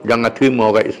Habasyah jangan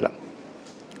terima orang Islam.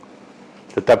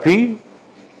 Tetapi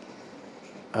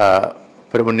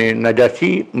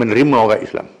Najasyi menerima orang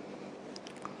Islam.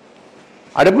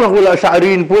 Ada pun Khuliah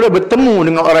Dhuha pula bertemu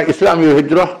dengan orang Islam yang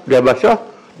hijrah di Habasyah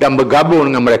dan bergabung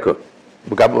dengan mereka.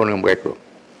 Khuliah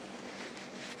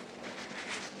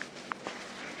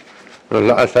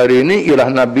Dhuha ini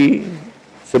ialah Nabi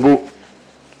sebut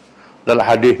dalam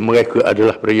hadis mereka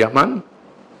adalah dari Yaman.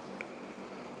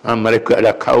 Mereka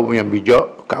adalah kaum yang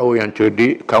bijak, kaum yang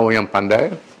cerdik, kaum yang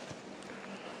pandai,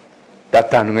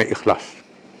 datang dengan ikhlas.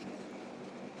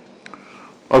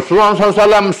 Rasulullah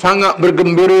SAW sangat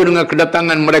bergembira dengan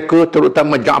kedatangan mereka,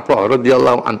 terutama Ja'far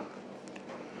radhiyallahu anhu,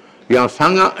 yang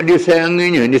sangat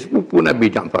disayanginya. Ini sepupu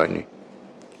Nabi Ja'far ini.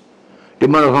 Di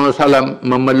mana Rasulullah SAW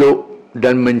memeluk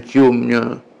dan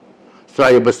menciumnya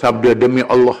seraya bersabda, demi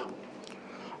Allah,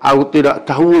 aku tidak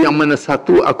tahu yang mana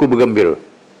satu aku bergembira,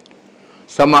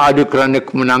 sama ada kerana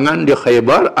kemenangan di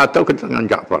Khaybar atau kedatangan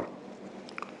Ja'far.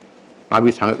 Nabi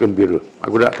sangat gembira.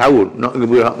 Aku tak tahu nak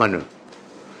gembira mana.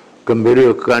 Gembira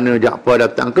kerana Ja'far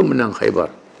datang ke menang Khaybar.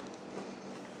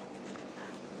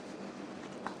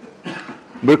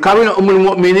 Berkahwin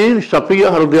Ummul Mukminin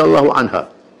Safiyah radhiyallahu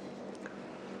anha.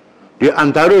 Di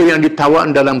antara yang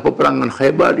ditawan dalam peperangan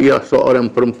Khaybar ialah seorang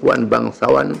perempuan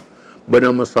bangsawan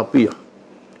bernama Safiyah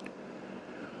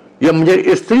yang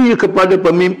menjadi isteri kepada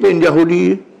pemimpin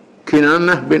Yahudi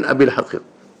Kinanah bin Abil Haqir.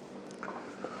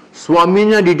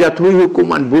 suaminya dijatuhi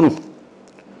hukuman bunuh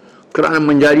kerana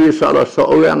menjadi salah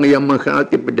seorang yang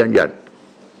mengkhianati perjanjian.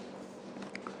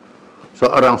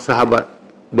 Seorang sahabat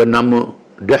bernama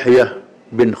Dahiyah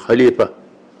bin Khalifah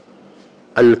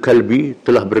Al-Kalbi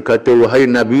telah berkata, wahai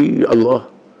Nabi Allah,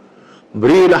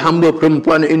 berilah hamba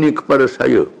perempuan ini kepada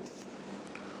saya.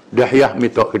 Dahiyah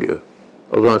minta ke dia.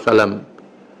 Rasulullah SAW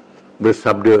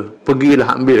bersabda,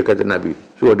 pergilah ambil, kata Nabi.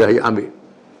 Suruh Dahiyah ambil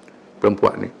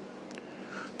perempuan ni.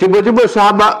 Tiba-tiba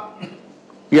sahabat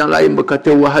yang lain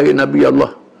berkata, wahai Nabi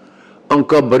Allah,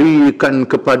 engkau berikan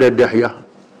kepada Dahiyah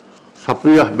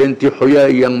Safiyah binti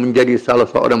Huyai yang menjadi salah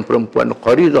seorang perempuan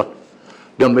Qarizah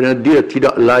dan benar dia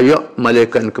tidak layak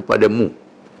malaikan kepadamu,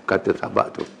 kata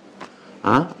sahabat tu.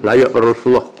 Layak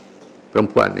Rasulullah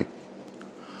perempuan ni.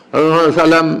 Rasulullah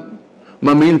SAW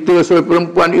meminta supaya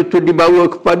perempuan itu dibawa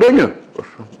kepadanya.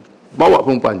 Bawa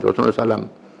perempuan itu. Rasulullah SAW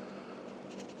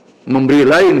memberi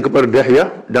lain kepada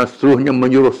Dahiyah dan seterusnya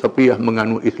menyuruh Safiyah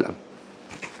menganut Islam.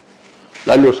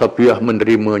 Lalu Safiyah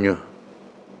menerimanya,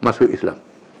 masuk Islam.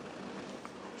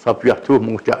 Safiyah terus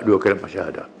mengucap 2 kalimat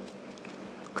syahadah.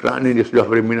 Kerana dia sudah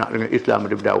berminat dengan Islam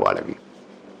daripada awal lagi.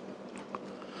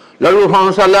 Lalu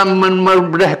Rasulullah SAW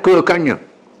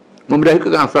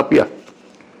memerdekakan Safiyah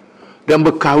dan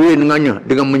berkahwin dengannya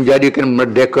dengan menjadikan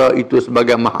merdeka itu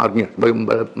sebagai maharnya, sebagai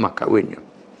mahar kahwinnya.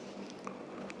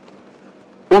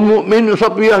 Mukmin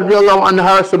Safiyah radhiyallahu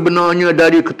anha sebenarnya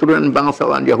dari keturunan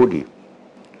bangsawan Yahudi,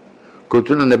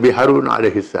 keturunan Nabi Harun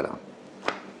alaihi salam.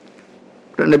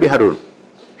 Dan Nabi Harun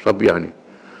Safiyah ni,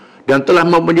 dan telah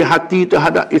mempunyai hati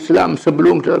terhadap Islam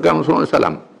sebelum kedatangan Rasulullah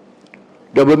SAW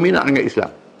dan berminat dengan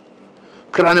Islam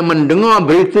kerana mendengar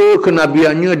berita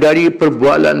kenabiannya dari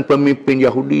perbualan pemimpin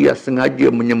Yahudi yang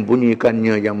sengaja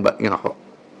menyembunyikannya yang hak.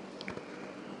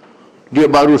 Dia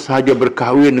baru sahaja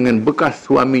berkahwin dengan bekas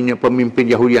suaminya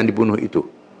pemimpin Yahudi yang dibunuh itu.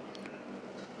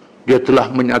 Dia telah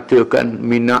menyatakan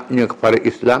minatnya kepada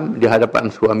Islam di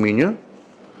hadapan suaminya.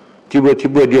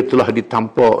 Tiba-tiba dia telah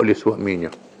ditampar oleh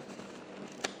suaminya.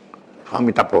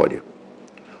 Suami tampar dia.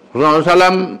 Rasulullah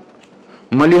SAW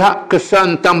melihat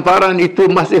kesan tamparan itu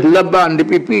masih leban di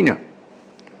pipinya.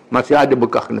 Masih ada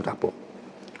bekas kena tampar.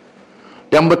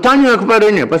 Dan bertanya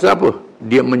kepadanya, pasal apa?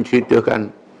 Dia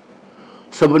menceritakan,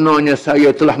 sebenarnya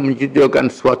saya telah menceritakan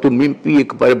suatu mimpi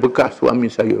kepada bekas suami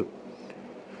saya.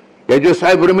 Jadi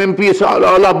saya bermimpi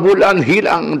seolah-olah bulan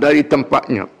hilang dari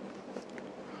tempatnya,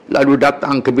 lalu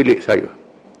datang ke bilik saya.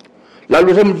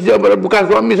 Lalu saya menceritakan kepada bekas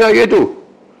suami saya itu.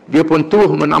 Dia pun terus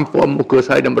menampar muka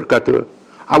saya dan berkata,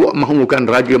 awak mahukan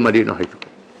Raja Madinah itu.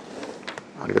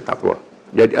 Dia kata apa?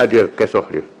 Jadi ada kisah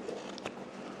dia.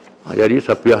 Jadi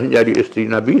Safiyah jadi isteri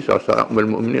Nabi SAW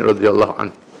Mukminin radhiyallahu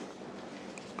anhu.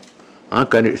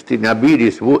 Kerana isteri Nabi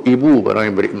disebut ibu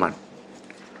orang yang beriman.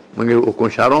 Menurut hukum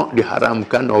syarak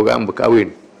diharamkan orang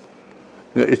berkahwin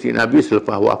dengan isteri Nabi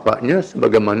selepas wafatnya,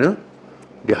 sebagaimana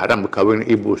diharam berkahwin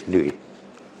dengan ibu sendiri.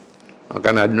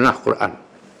 Kerana ada nas Quran.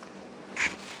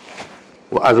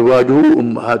 Wa azwajuhu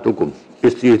ummahatukum.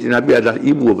 Isteri Nabi adalah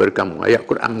ibu berkamu. Ayat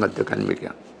Quran mengatakan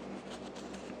demikian.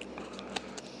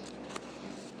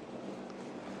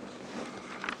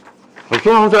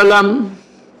 Rasulullah SAW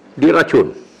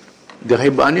diracun.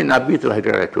 Dihibah ini Nabi telah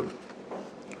diracun.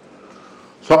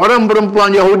 Seorang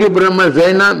perempuan Yahudi bernama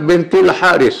Zainab bintul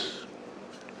Haris,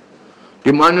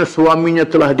 di mana suaminya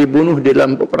telah dibunuh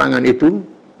dalam peperangan itu,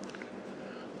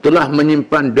 telah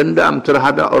menyimpan dendam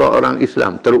terhadap orang-orang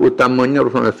Islam, terutamanya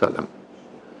Rasulullah SAW.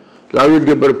 Lalu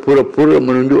dia berpura-pura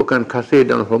menunjukkan kasih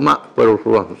dan hormat kepada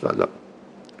Rasulullah SAW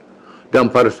dan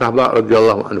para sahabat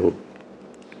radhiyallahu anhum.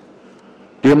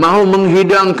 Dia mahu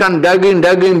menghidangkan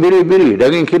daging-daging biri-biri,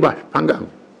 daging kibas, panggang,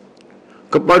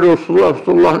 kepada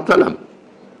Rasulullah SAW.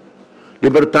 Dia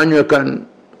bertanyakan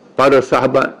para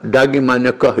sahabat, daging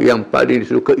manakah yang paling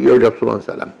disukai oleh Rasulullah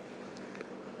SAW.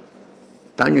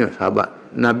 Tanya sahabat,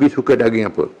 Nabi suka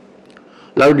daging apa?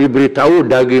 Lalu diberitahu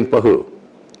daging paha.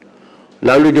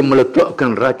 Lalu dia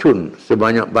meletakkan racun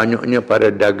sebanyak-banyaknya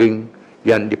pada daging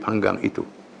yang dipanggang itu.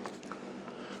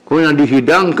 Kemudian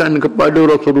dihidangkan kepada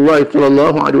Rasulullah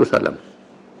SAW.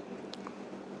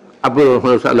 Apabila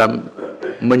Rasulullah SAW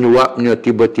menyuapnya,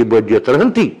 tiba-tiba dia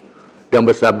terhenti dan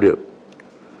bersabda,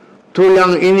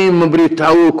 tulang ini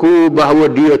memberitahuku bahawa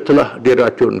dia telah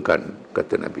diracunkan,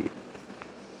 kata Nabi.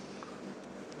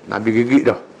 Nabi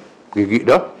gigit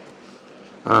dah.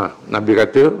 Nabi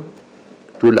kata,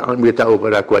 tulang beritahu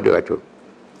pada aku ada racun.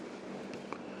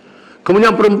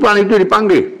 Kemudian perempuan itu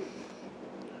dipanggil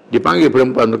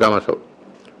perempuan untuk masuk.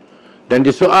 Dan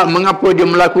disoal mengapa dia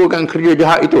melakukan kerja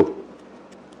jahat itu.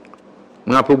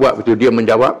 Mengapa buat itu? Dia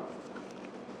menjawab,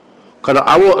 Kalau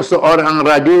awak seorang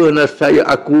raja, nescaya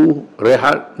aku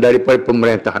rehat daripada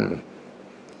pemerintahanmu.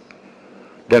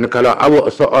 Dan kalau awak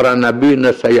seorang nabi,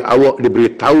 nescaya awak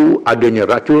diberitahu adanya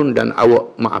racun dan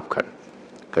awak maafkan,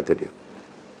 kata dia.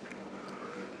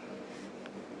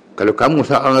 Kalau kamu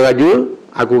seorang raja,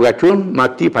 aku racun,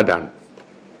 mati padan,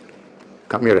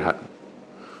 kami rehat.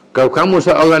 Kalau kamu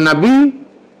seorang nabi,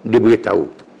 diberitahu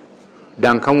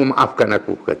dan kamu maafkan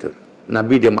aku, kata.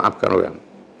 Nabi dia maafkan orang.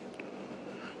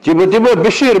 Tiba-tiba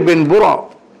Bishir bin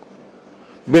Burak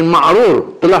bin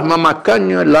Ma'rur telah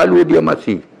memakannya, lalu dia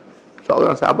mati.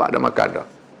 Seorang sahabat dah makan dah.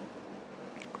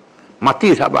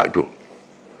 Mati sahabat itu.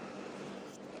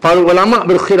 Para ulama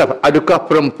berkhilaf, adakah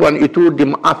perempuan itu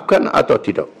dimaafkan atau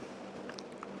tidak.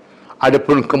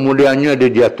 Adapun kemudiannya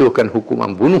dijatuhkan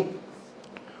hukuman bunuh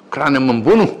kerana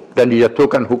membunuh dan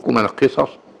dijatuhkan hukuman qisas,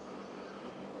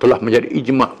 telah menjadi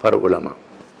ijma' para ulama.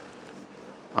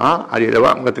 Ada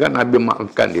ulama mengatakan Nabi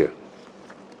maafkan dia.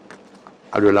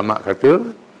 Ada ulama kata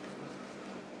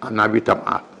Nabi tak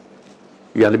maaf.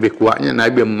 Yang lebih kuatnya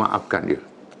Nabi memaafkan dia.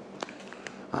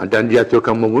 Dan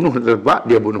dijatuhkan membunuh sebab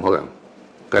dia bunuh orang.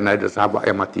 Kerana ada sahabat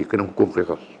yang mati kena hukum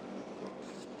qisas.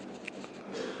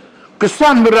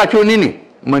 Kesan beracun ini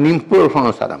menimpa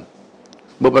Rasulullah SAW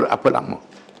beberapa lama,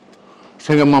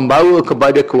 sehingga membawa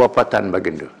kepada kewafatan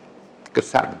baginda.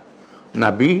 Kesan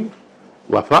Nabi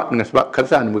wafat dengan sebab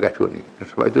kesan beracun ini.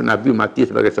 Sebab itu Nabi mati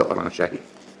sebagai seorang syahid,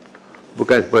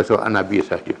 bukan sebagai seorang Nabi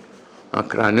sahaja,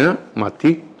 kerana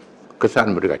mati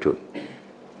kesan beracun.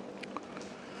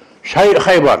 Syahid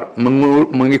Khaybar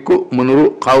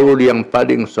menurut qaul yang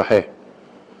paling sahih,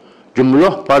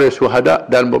 jumlah para syuhada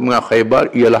dan pemenang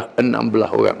Khaybar ialah 16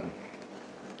 orang.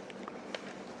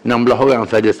 16 orang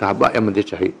saja sahabat yang mati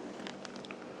syahid.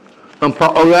 4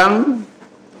 orang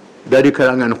dari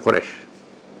kalangan Quraisy,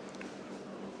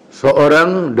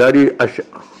 seorang dari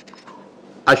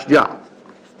Ashja',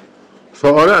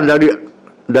 seorang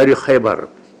dari Khaybar,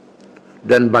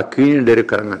 dan bakinya dari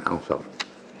kalangan Ansar.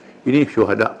 Ini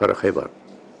syuhada para Khaybar.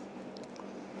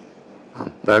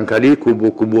 Barangkali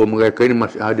kubur-kubur mereka ini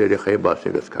masih ada di Khaybar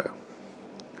sehingga sekarang.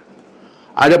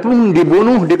 Adapun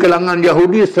dibunuh di kalangan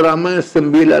Yahudi selama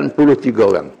 93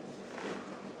 orang.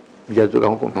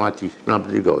 Dijatuhkan hukum mati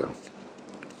 93 orang.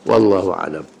 Wallahu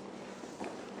a'lam.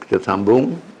 Kita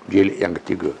sambung jilid yang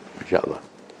ketiga, insya-Allah.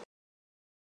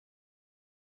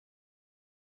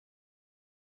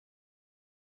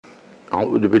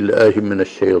 A'udzu billahi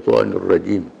minasy syaithanir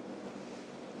rajim.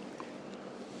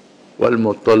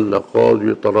 والمطلقات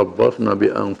يتربصن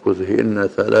بأنفسهن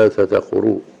 3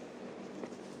 قروء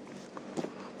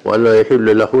ولا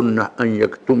يحل لهن أن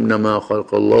يكتمن ما خلق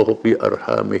الله في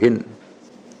أرحامهن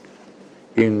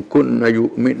إن كن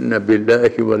يؤمن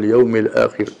بالله واليوم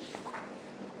الآخر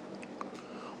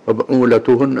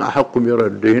وبعولتهن أحق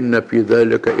بردهن في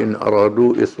ذلك إن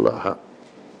أرادوا إصلاحا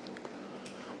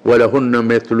ولهن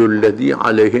مثل الذي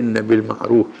عليهن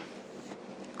بالمعروف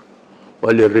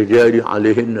وللرجال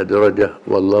عليهن درجة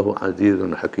والله عزيز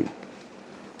حكيم.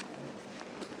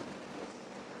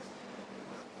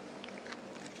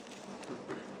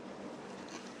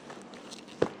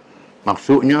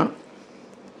 Maksudnya,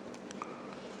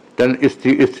 dan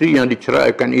isteri-isteri yang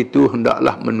diceraikan itu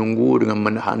hendaklah menunggu dengan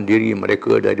menahan diri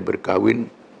mereka dari berkahwin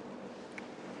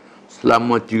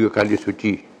selama 3 kali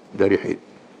suci dari haid.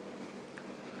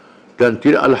 Dan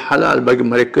tidaklah halal bagi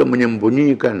mereka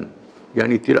menyembunyikan,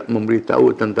 yakni tidak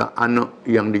memberitahu tentang anak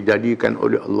yang dijadikan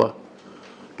oleh Allah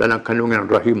dalam kandungan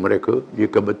rahim mereka,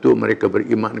 jika betul mereka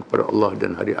beriman kepada Allah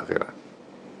dan hari akhirat.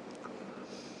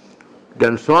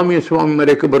 Dan suami-suami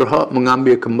mereka berhak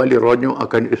mengambil kembali raj'ah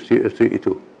akan isteri-isteri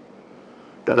itu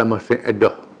dalam masa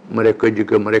iddah mereka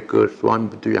jika mereka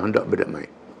suami itu yang hendak berdamai.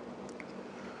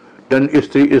 Dan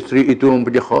isteri-isteri itu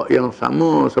mempunyai hak yang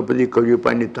sama seperti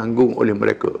kewajipan ditanggung oleh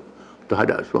mereka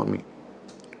terhadap suami,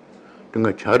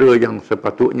 dengan cara yang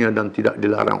sepatutnya dan tidak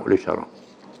dilarang oleh syarak.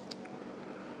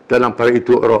 Dalam perkara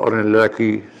itu, orang-orang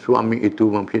lelaki suami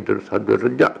itu mempunyai satu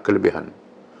derajat kelebihan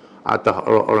atas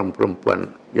orang-orang perempuan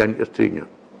yang isterinya.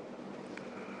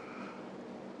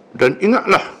 Dan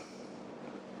ingatlah,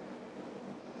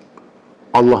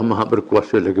 Allah Maha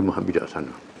Berkuasa lagi Maha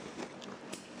Bijaksana.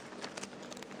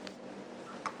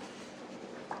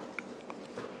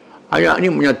 Ayat ini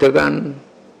menyatakan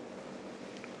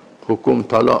hukum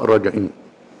talak raj'i,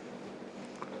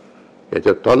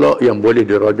 iaitu talak yang boleh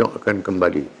diraja'kan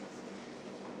kembali.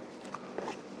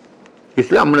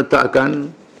 Islam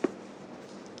menetapkan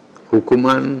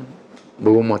hukuman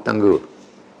berumah tangga.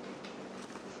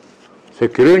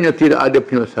 Sekiranya tidak ada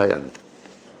penyelesaian,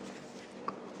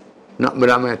 nak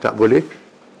berdamai tak boleh,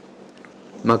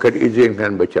 maka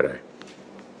diizinkan bercerai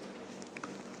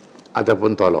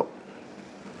ataupun talak.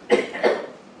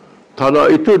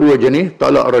 Talak itu dua jenis,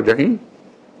 talak raja'i,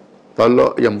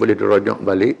 talak yang boleh dirajak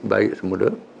balik, baik semula,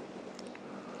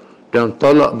 dan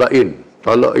talak bain,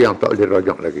 talak yang tak boleh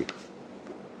dirajak lagi,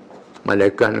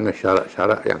 melainkan dengan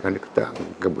syarat-syarat yang akan diketahui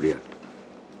kemudian.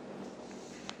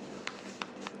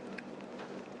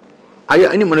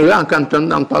 Ayat ini menerangkan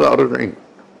tentang talak raja'i.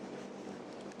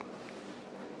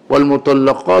 Wal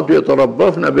mutallaqat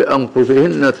yatarabbasna bi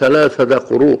anfusihinna thalathata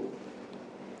quru'.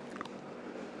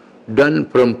 Dan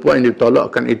perempuan yang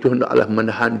ditalakkan itu hendaklah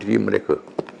menahan diri mereka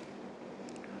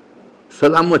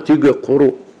selama 3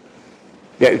 quru',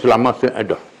 iaitu selama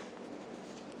seedah.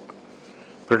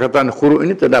 Perkataan quru'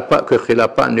 ini terdapat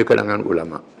kekhilafan di kalangan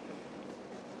ulama.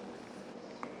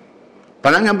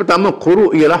 Pandangan pertama,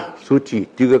 quru' ialah suci,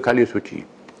 3 kali suci,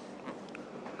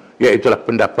 iaitulah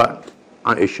pendapat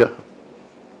Aisyah,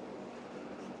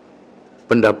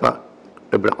 pendapat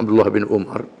Ibn Abdullah bin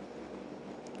Umar,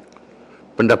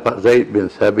 pendapat Zaid bin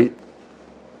Thabit,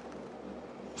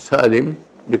 Salim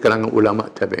di kalangan ulama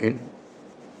tabi'in,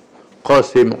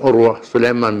 Qasim, Urwah,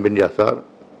 Sulaiman bin Yasar,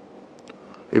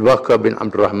 Ibaka bin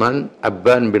Abdul Rahman,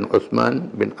 Abban bin Uthman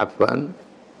bin Affan,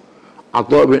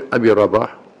 Atha bin Abi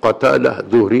Rabah, Qatadah,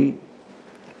 Zuhri,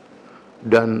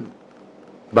 dan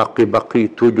baki-baki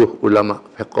 7 ulama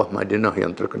fiqh Madinah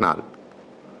yang terkenal.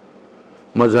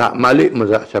 Mazhab Malik,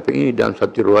 mazhab Syafi'i, dan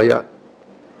satu riwayat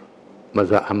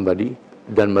mazhab Hanbali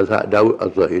dan mazhab Daud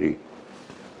Az-Zahiri.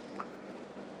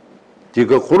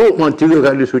 3 quru' 3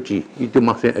 kali suci, itu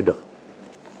maksudnya ada.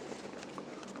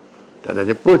 Dan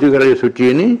lepas 3 kali suci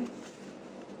ini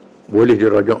boleh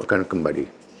dirajakkan kembali.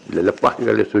 Bila lepas 3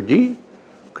 kali suci,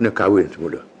 kena kahwin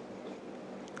semula.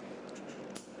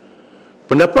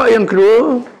 Pendapat yang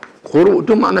kedua, quru'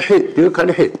 itu makna haid, 3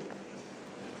 kali haid.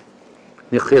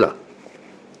 Ini khilaf.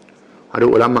 Ada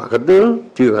ulama kata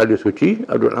 3 kali suci,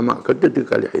 ada ulama kata 3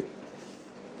 kali haid.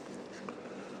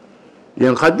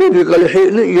 Yang kata 3 kali haid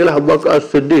ni ialah Abu Bakar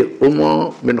As-Siddiq,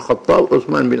 Umar bin Khattab,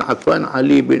 Uthman bin Affan,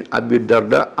 Ali bin Abi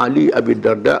Darda,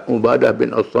 Ubadah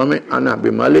bin As-Samit, Anas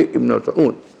bin Malik, Ibn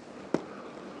Mas'ud,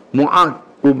 Mu'ad,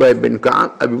 Ubay bin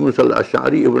Ka'ab, Abi Musa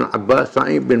al-Asy'ari, Ibn Abbas,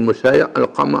 Sa'id bin Musayyab,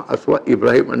 Al-Qamah, Aswad,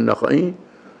 Ibrahim an-Nakhai,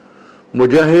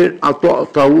 Mujahid, Atha,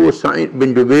 Tawus, Sa'id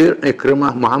bin Jubair,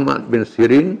 Ikrimah, Muhammad bin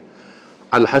Sirin,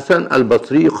 Al-Hasan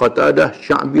Al-Basri, Qatadah,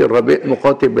 Sya'bi, Rabi',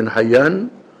 Muqatib bin Hayyan,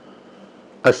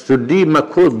 As-Suddi,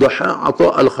 Makhul, Dhuha,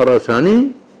 Atha Al-Kharasani,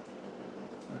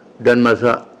 dan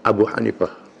mazhab Abu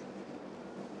Hanifah,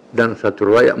 dan satu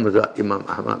riwayat mazhab Imam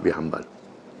Ahmad bin Hanbal.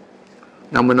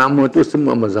 Nama-nama itu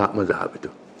semua mazhab-mazhab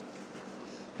itu.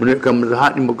 Menunjukkan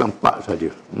mazhab ini bukan 4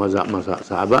 saja, mazhab-mazhab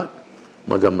sahabat,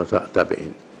 mazhab-mazhab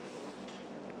tabi'in.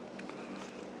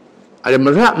 Ada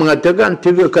mazhab mengatakan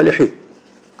 3 kali haid,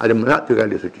 ada mazhab 3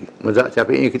 kali suci. Mazhab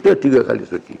Syafi'i kita 3 kali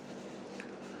suci.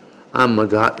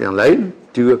 Mazhab yang lain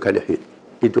 3 kali haid.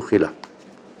 Itu khilaf.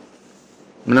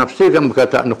 Menafsirkan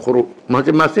perkataan quru',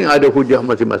 masing-masing ada hujah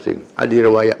masing-masing, ada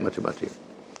riwayat masing-masing.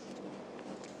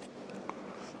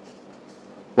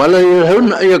 Wala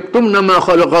yahunna yaktumna ma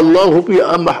khalaqallahu fi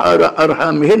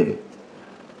arhamihin.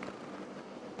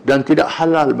 Dan tidak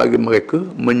halal bagi mereka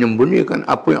menyembunyikan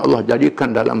apa yang Allah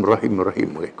jadikan dalam rahim-rahim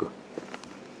mereka.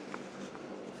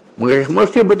 Mereka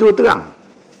mesti betul terang,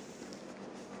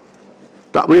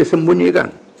 tak boleh sembunyikan.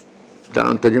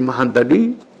 Dalam terjemahan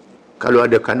tadi, kalau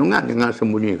ada kandungan jangan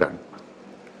sembunyikan.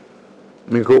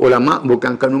 Mengikut ulama,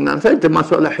 bukan kandungan saja,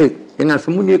 termasuklah haid. Jangan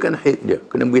sembunyikan haid dia,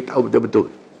 kena beritahu betul-betul.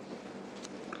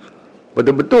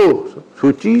 Betul-betul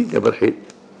suci daripada haid.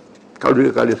 Kalau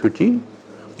 3 kali suci,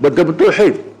 betul-betul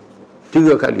haid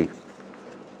 3 kali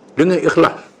dengan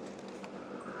ikhlas.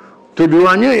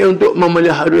 Tujuannya untuk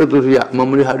memelihara zuriat,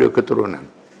 memelihara keturunan.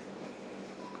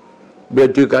 Bila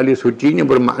 3 kali sucinya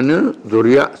bermakna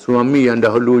zuriat suami yang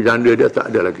dahulu janda dia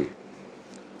tak ada lagi.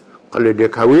 Kalau dia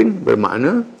kahwin,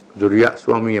 bermakna zuriat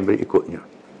suami yang berikutnya.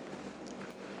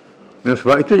 Dan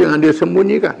sebab itu jangan dia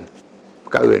sembunyikan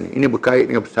perkara ini. Ini berkait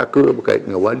dengan pesaka, berkait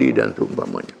dengan wali dan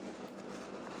seumpamanya.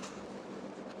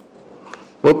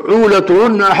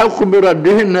 وَبْعُولَتُهُنَّ حَقٌّ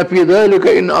بِرَدِّهِنَّ فِي ذَلِكَ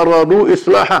إِنْ أَرَادُوا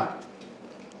إِصْلَاحًا.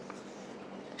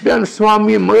 Dan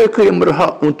suami mereka yang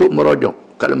berhak untuk merujuk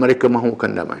kalau mereka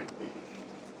mahukan damai.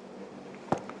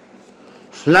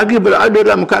 Selagi berada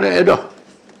dalam keadaan edah,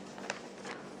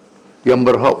 yang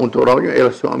berhak untuk rujuk ialah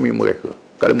suami mereka.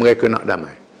 Kalau mereka nak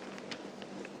damai,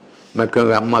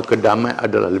 maka damai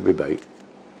adalah lebih baik.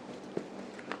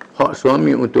 Hak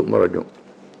suami untuk merujuk.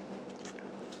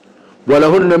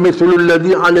 Walahunna mithlu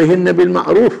alladhi 'alayhinna bil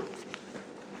ma'ruf.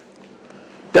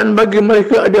 Dan bagi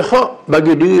mereka ada hak,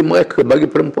 bagi diri mereka, bagi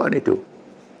perempuan itu,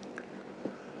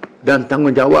 dan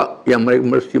tanggungjawab yang mereka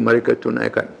mesti mereka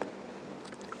tunaikan.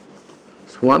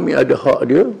 Suami ada hak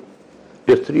dia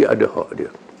isteri ada hak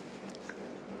dia.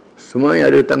 Semua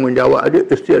yang ada tanggungjawab dia,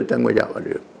 isteri ada tanggungjawab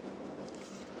dia.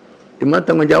 Di mana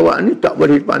tanggungjawab ni tak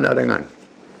boleh dipandang ringan.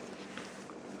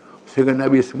 Sehingga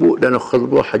Nabi sebut dalam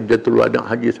khutbah Hajjatul Wada',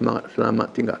 Haji selamat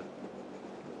tinggal.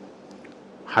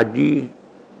 Haji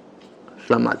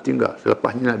selamat tinggal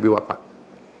selepasnya Nabi wafat.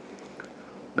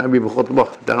 Nabi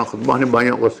berkhutbah, dalam khutbah ni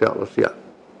banyak wasiat-wasiat.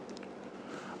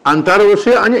 Antara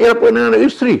wasiatnya ialah dengan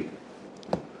isteri.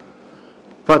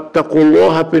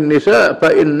 Fattaqullaha fin nisa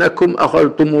fa innakum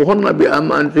akhadtumuhunna bi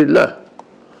amanatillah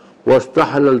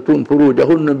wastahlaltum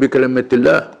furujahunna bi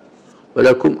kalimatillah wa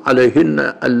lakum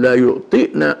alaihinna alla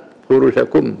yu'tina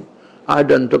furujakum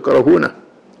adan takrahuna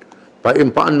fa in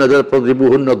fa'alna dzalika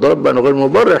fadribuhunna darban ghayr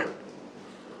mubarrih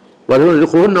wa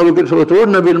rizquhunna wa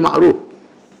kiswatuhunna bil ma'ruf.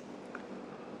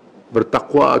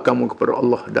 Bertakwa kamu kepada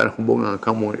Allah dan hubungan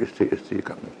kamu dengan isteri-isteri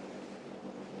kamu.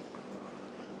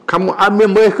 Kamu ambil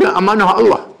mereka amanah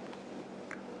Allah.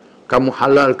 Kamu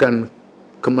halalkan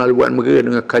kemaluan mereka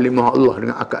dengan kalimah Allah,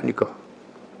 dengan akad nikah,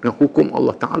 dengan hukum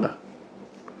Allah Ta'ala.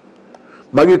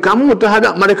 Bagi kamu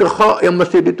terhadap mereka hak yang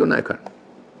mesti ditunaikan.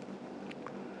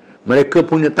 Mereka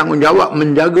punya tanggungjawab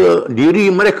menjaga diri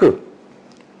mereka.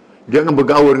 Jangan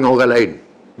bergaul dengan orang lain.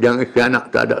 Jangan khianat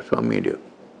terhadap suami dia.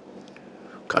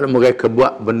 Kalau mereka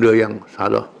buat benda yang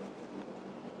salah,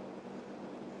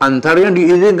 antara yang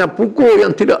diizinkan pukul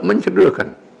yang tidak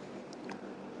mencederakan,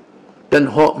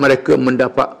 dan hak mereka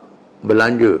mendapat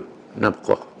belanja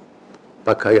nafkah,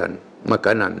 pakaian,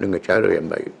 makanan dengan cara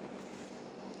yang baik.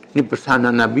 Ini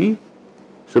pesanan Nabi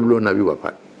sebelum Nabi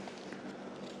wafat.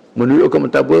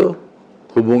 Menunjukkan betapa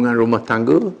hubungan rumah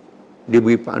tangga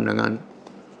diberi pandangan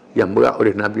yang berat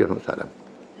oleh Nabi SAW.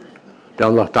 Dan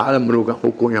Allah Ta'ala memerlukan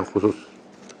hukum yang khusus.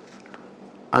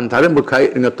 Antara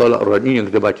berkait dengan tolak raj'i yang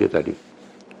kita baca tadi.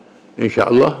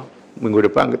 InsyaAllah minggu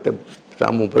depan kita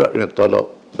sambung pula dengan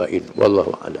tolak bain.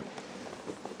 Wallahu a'lam.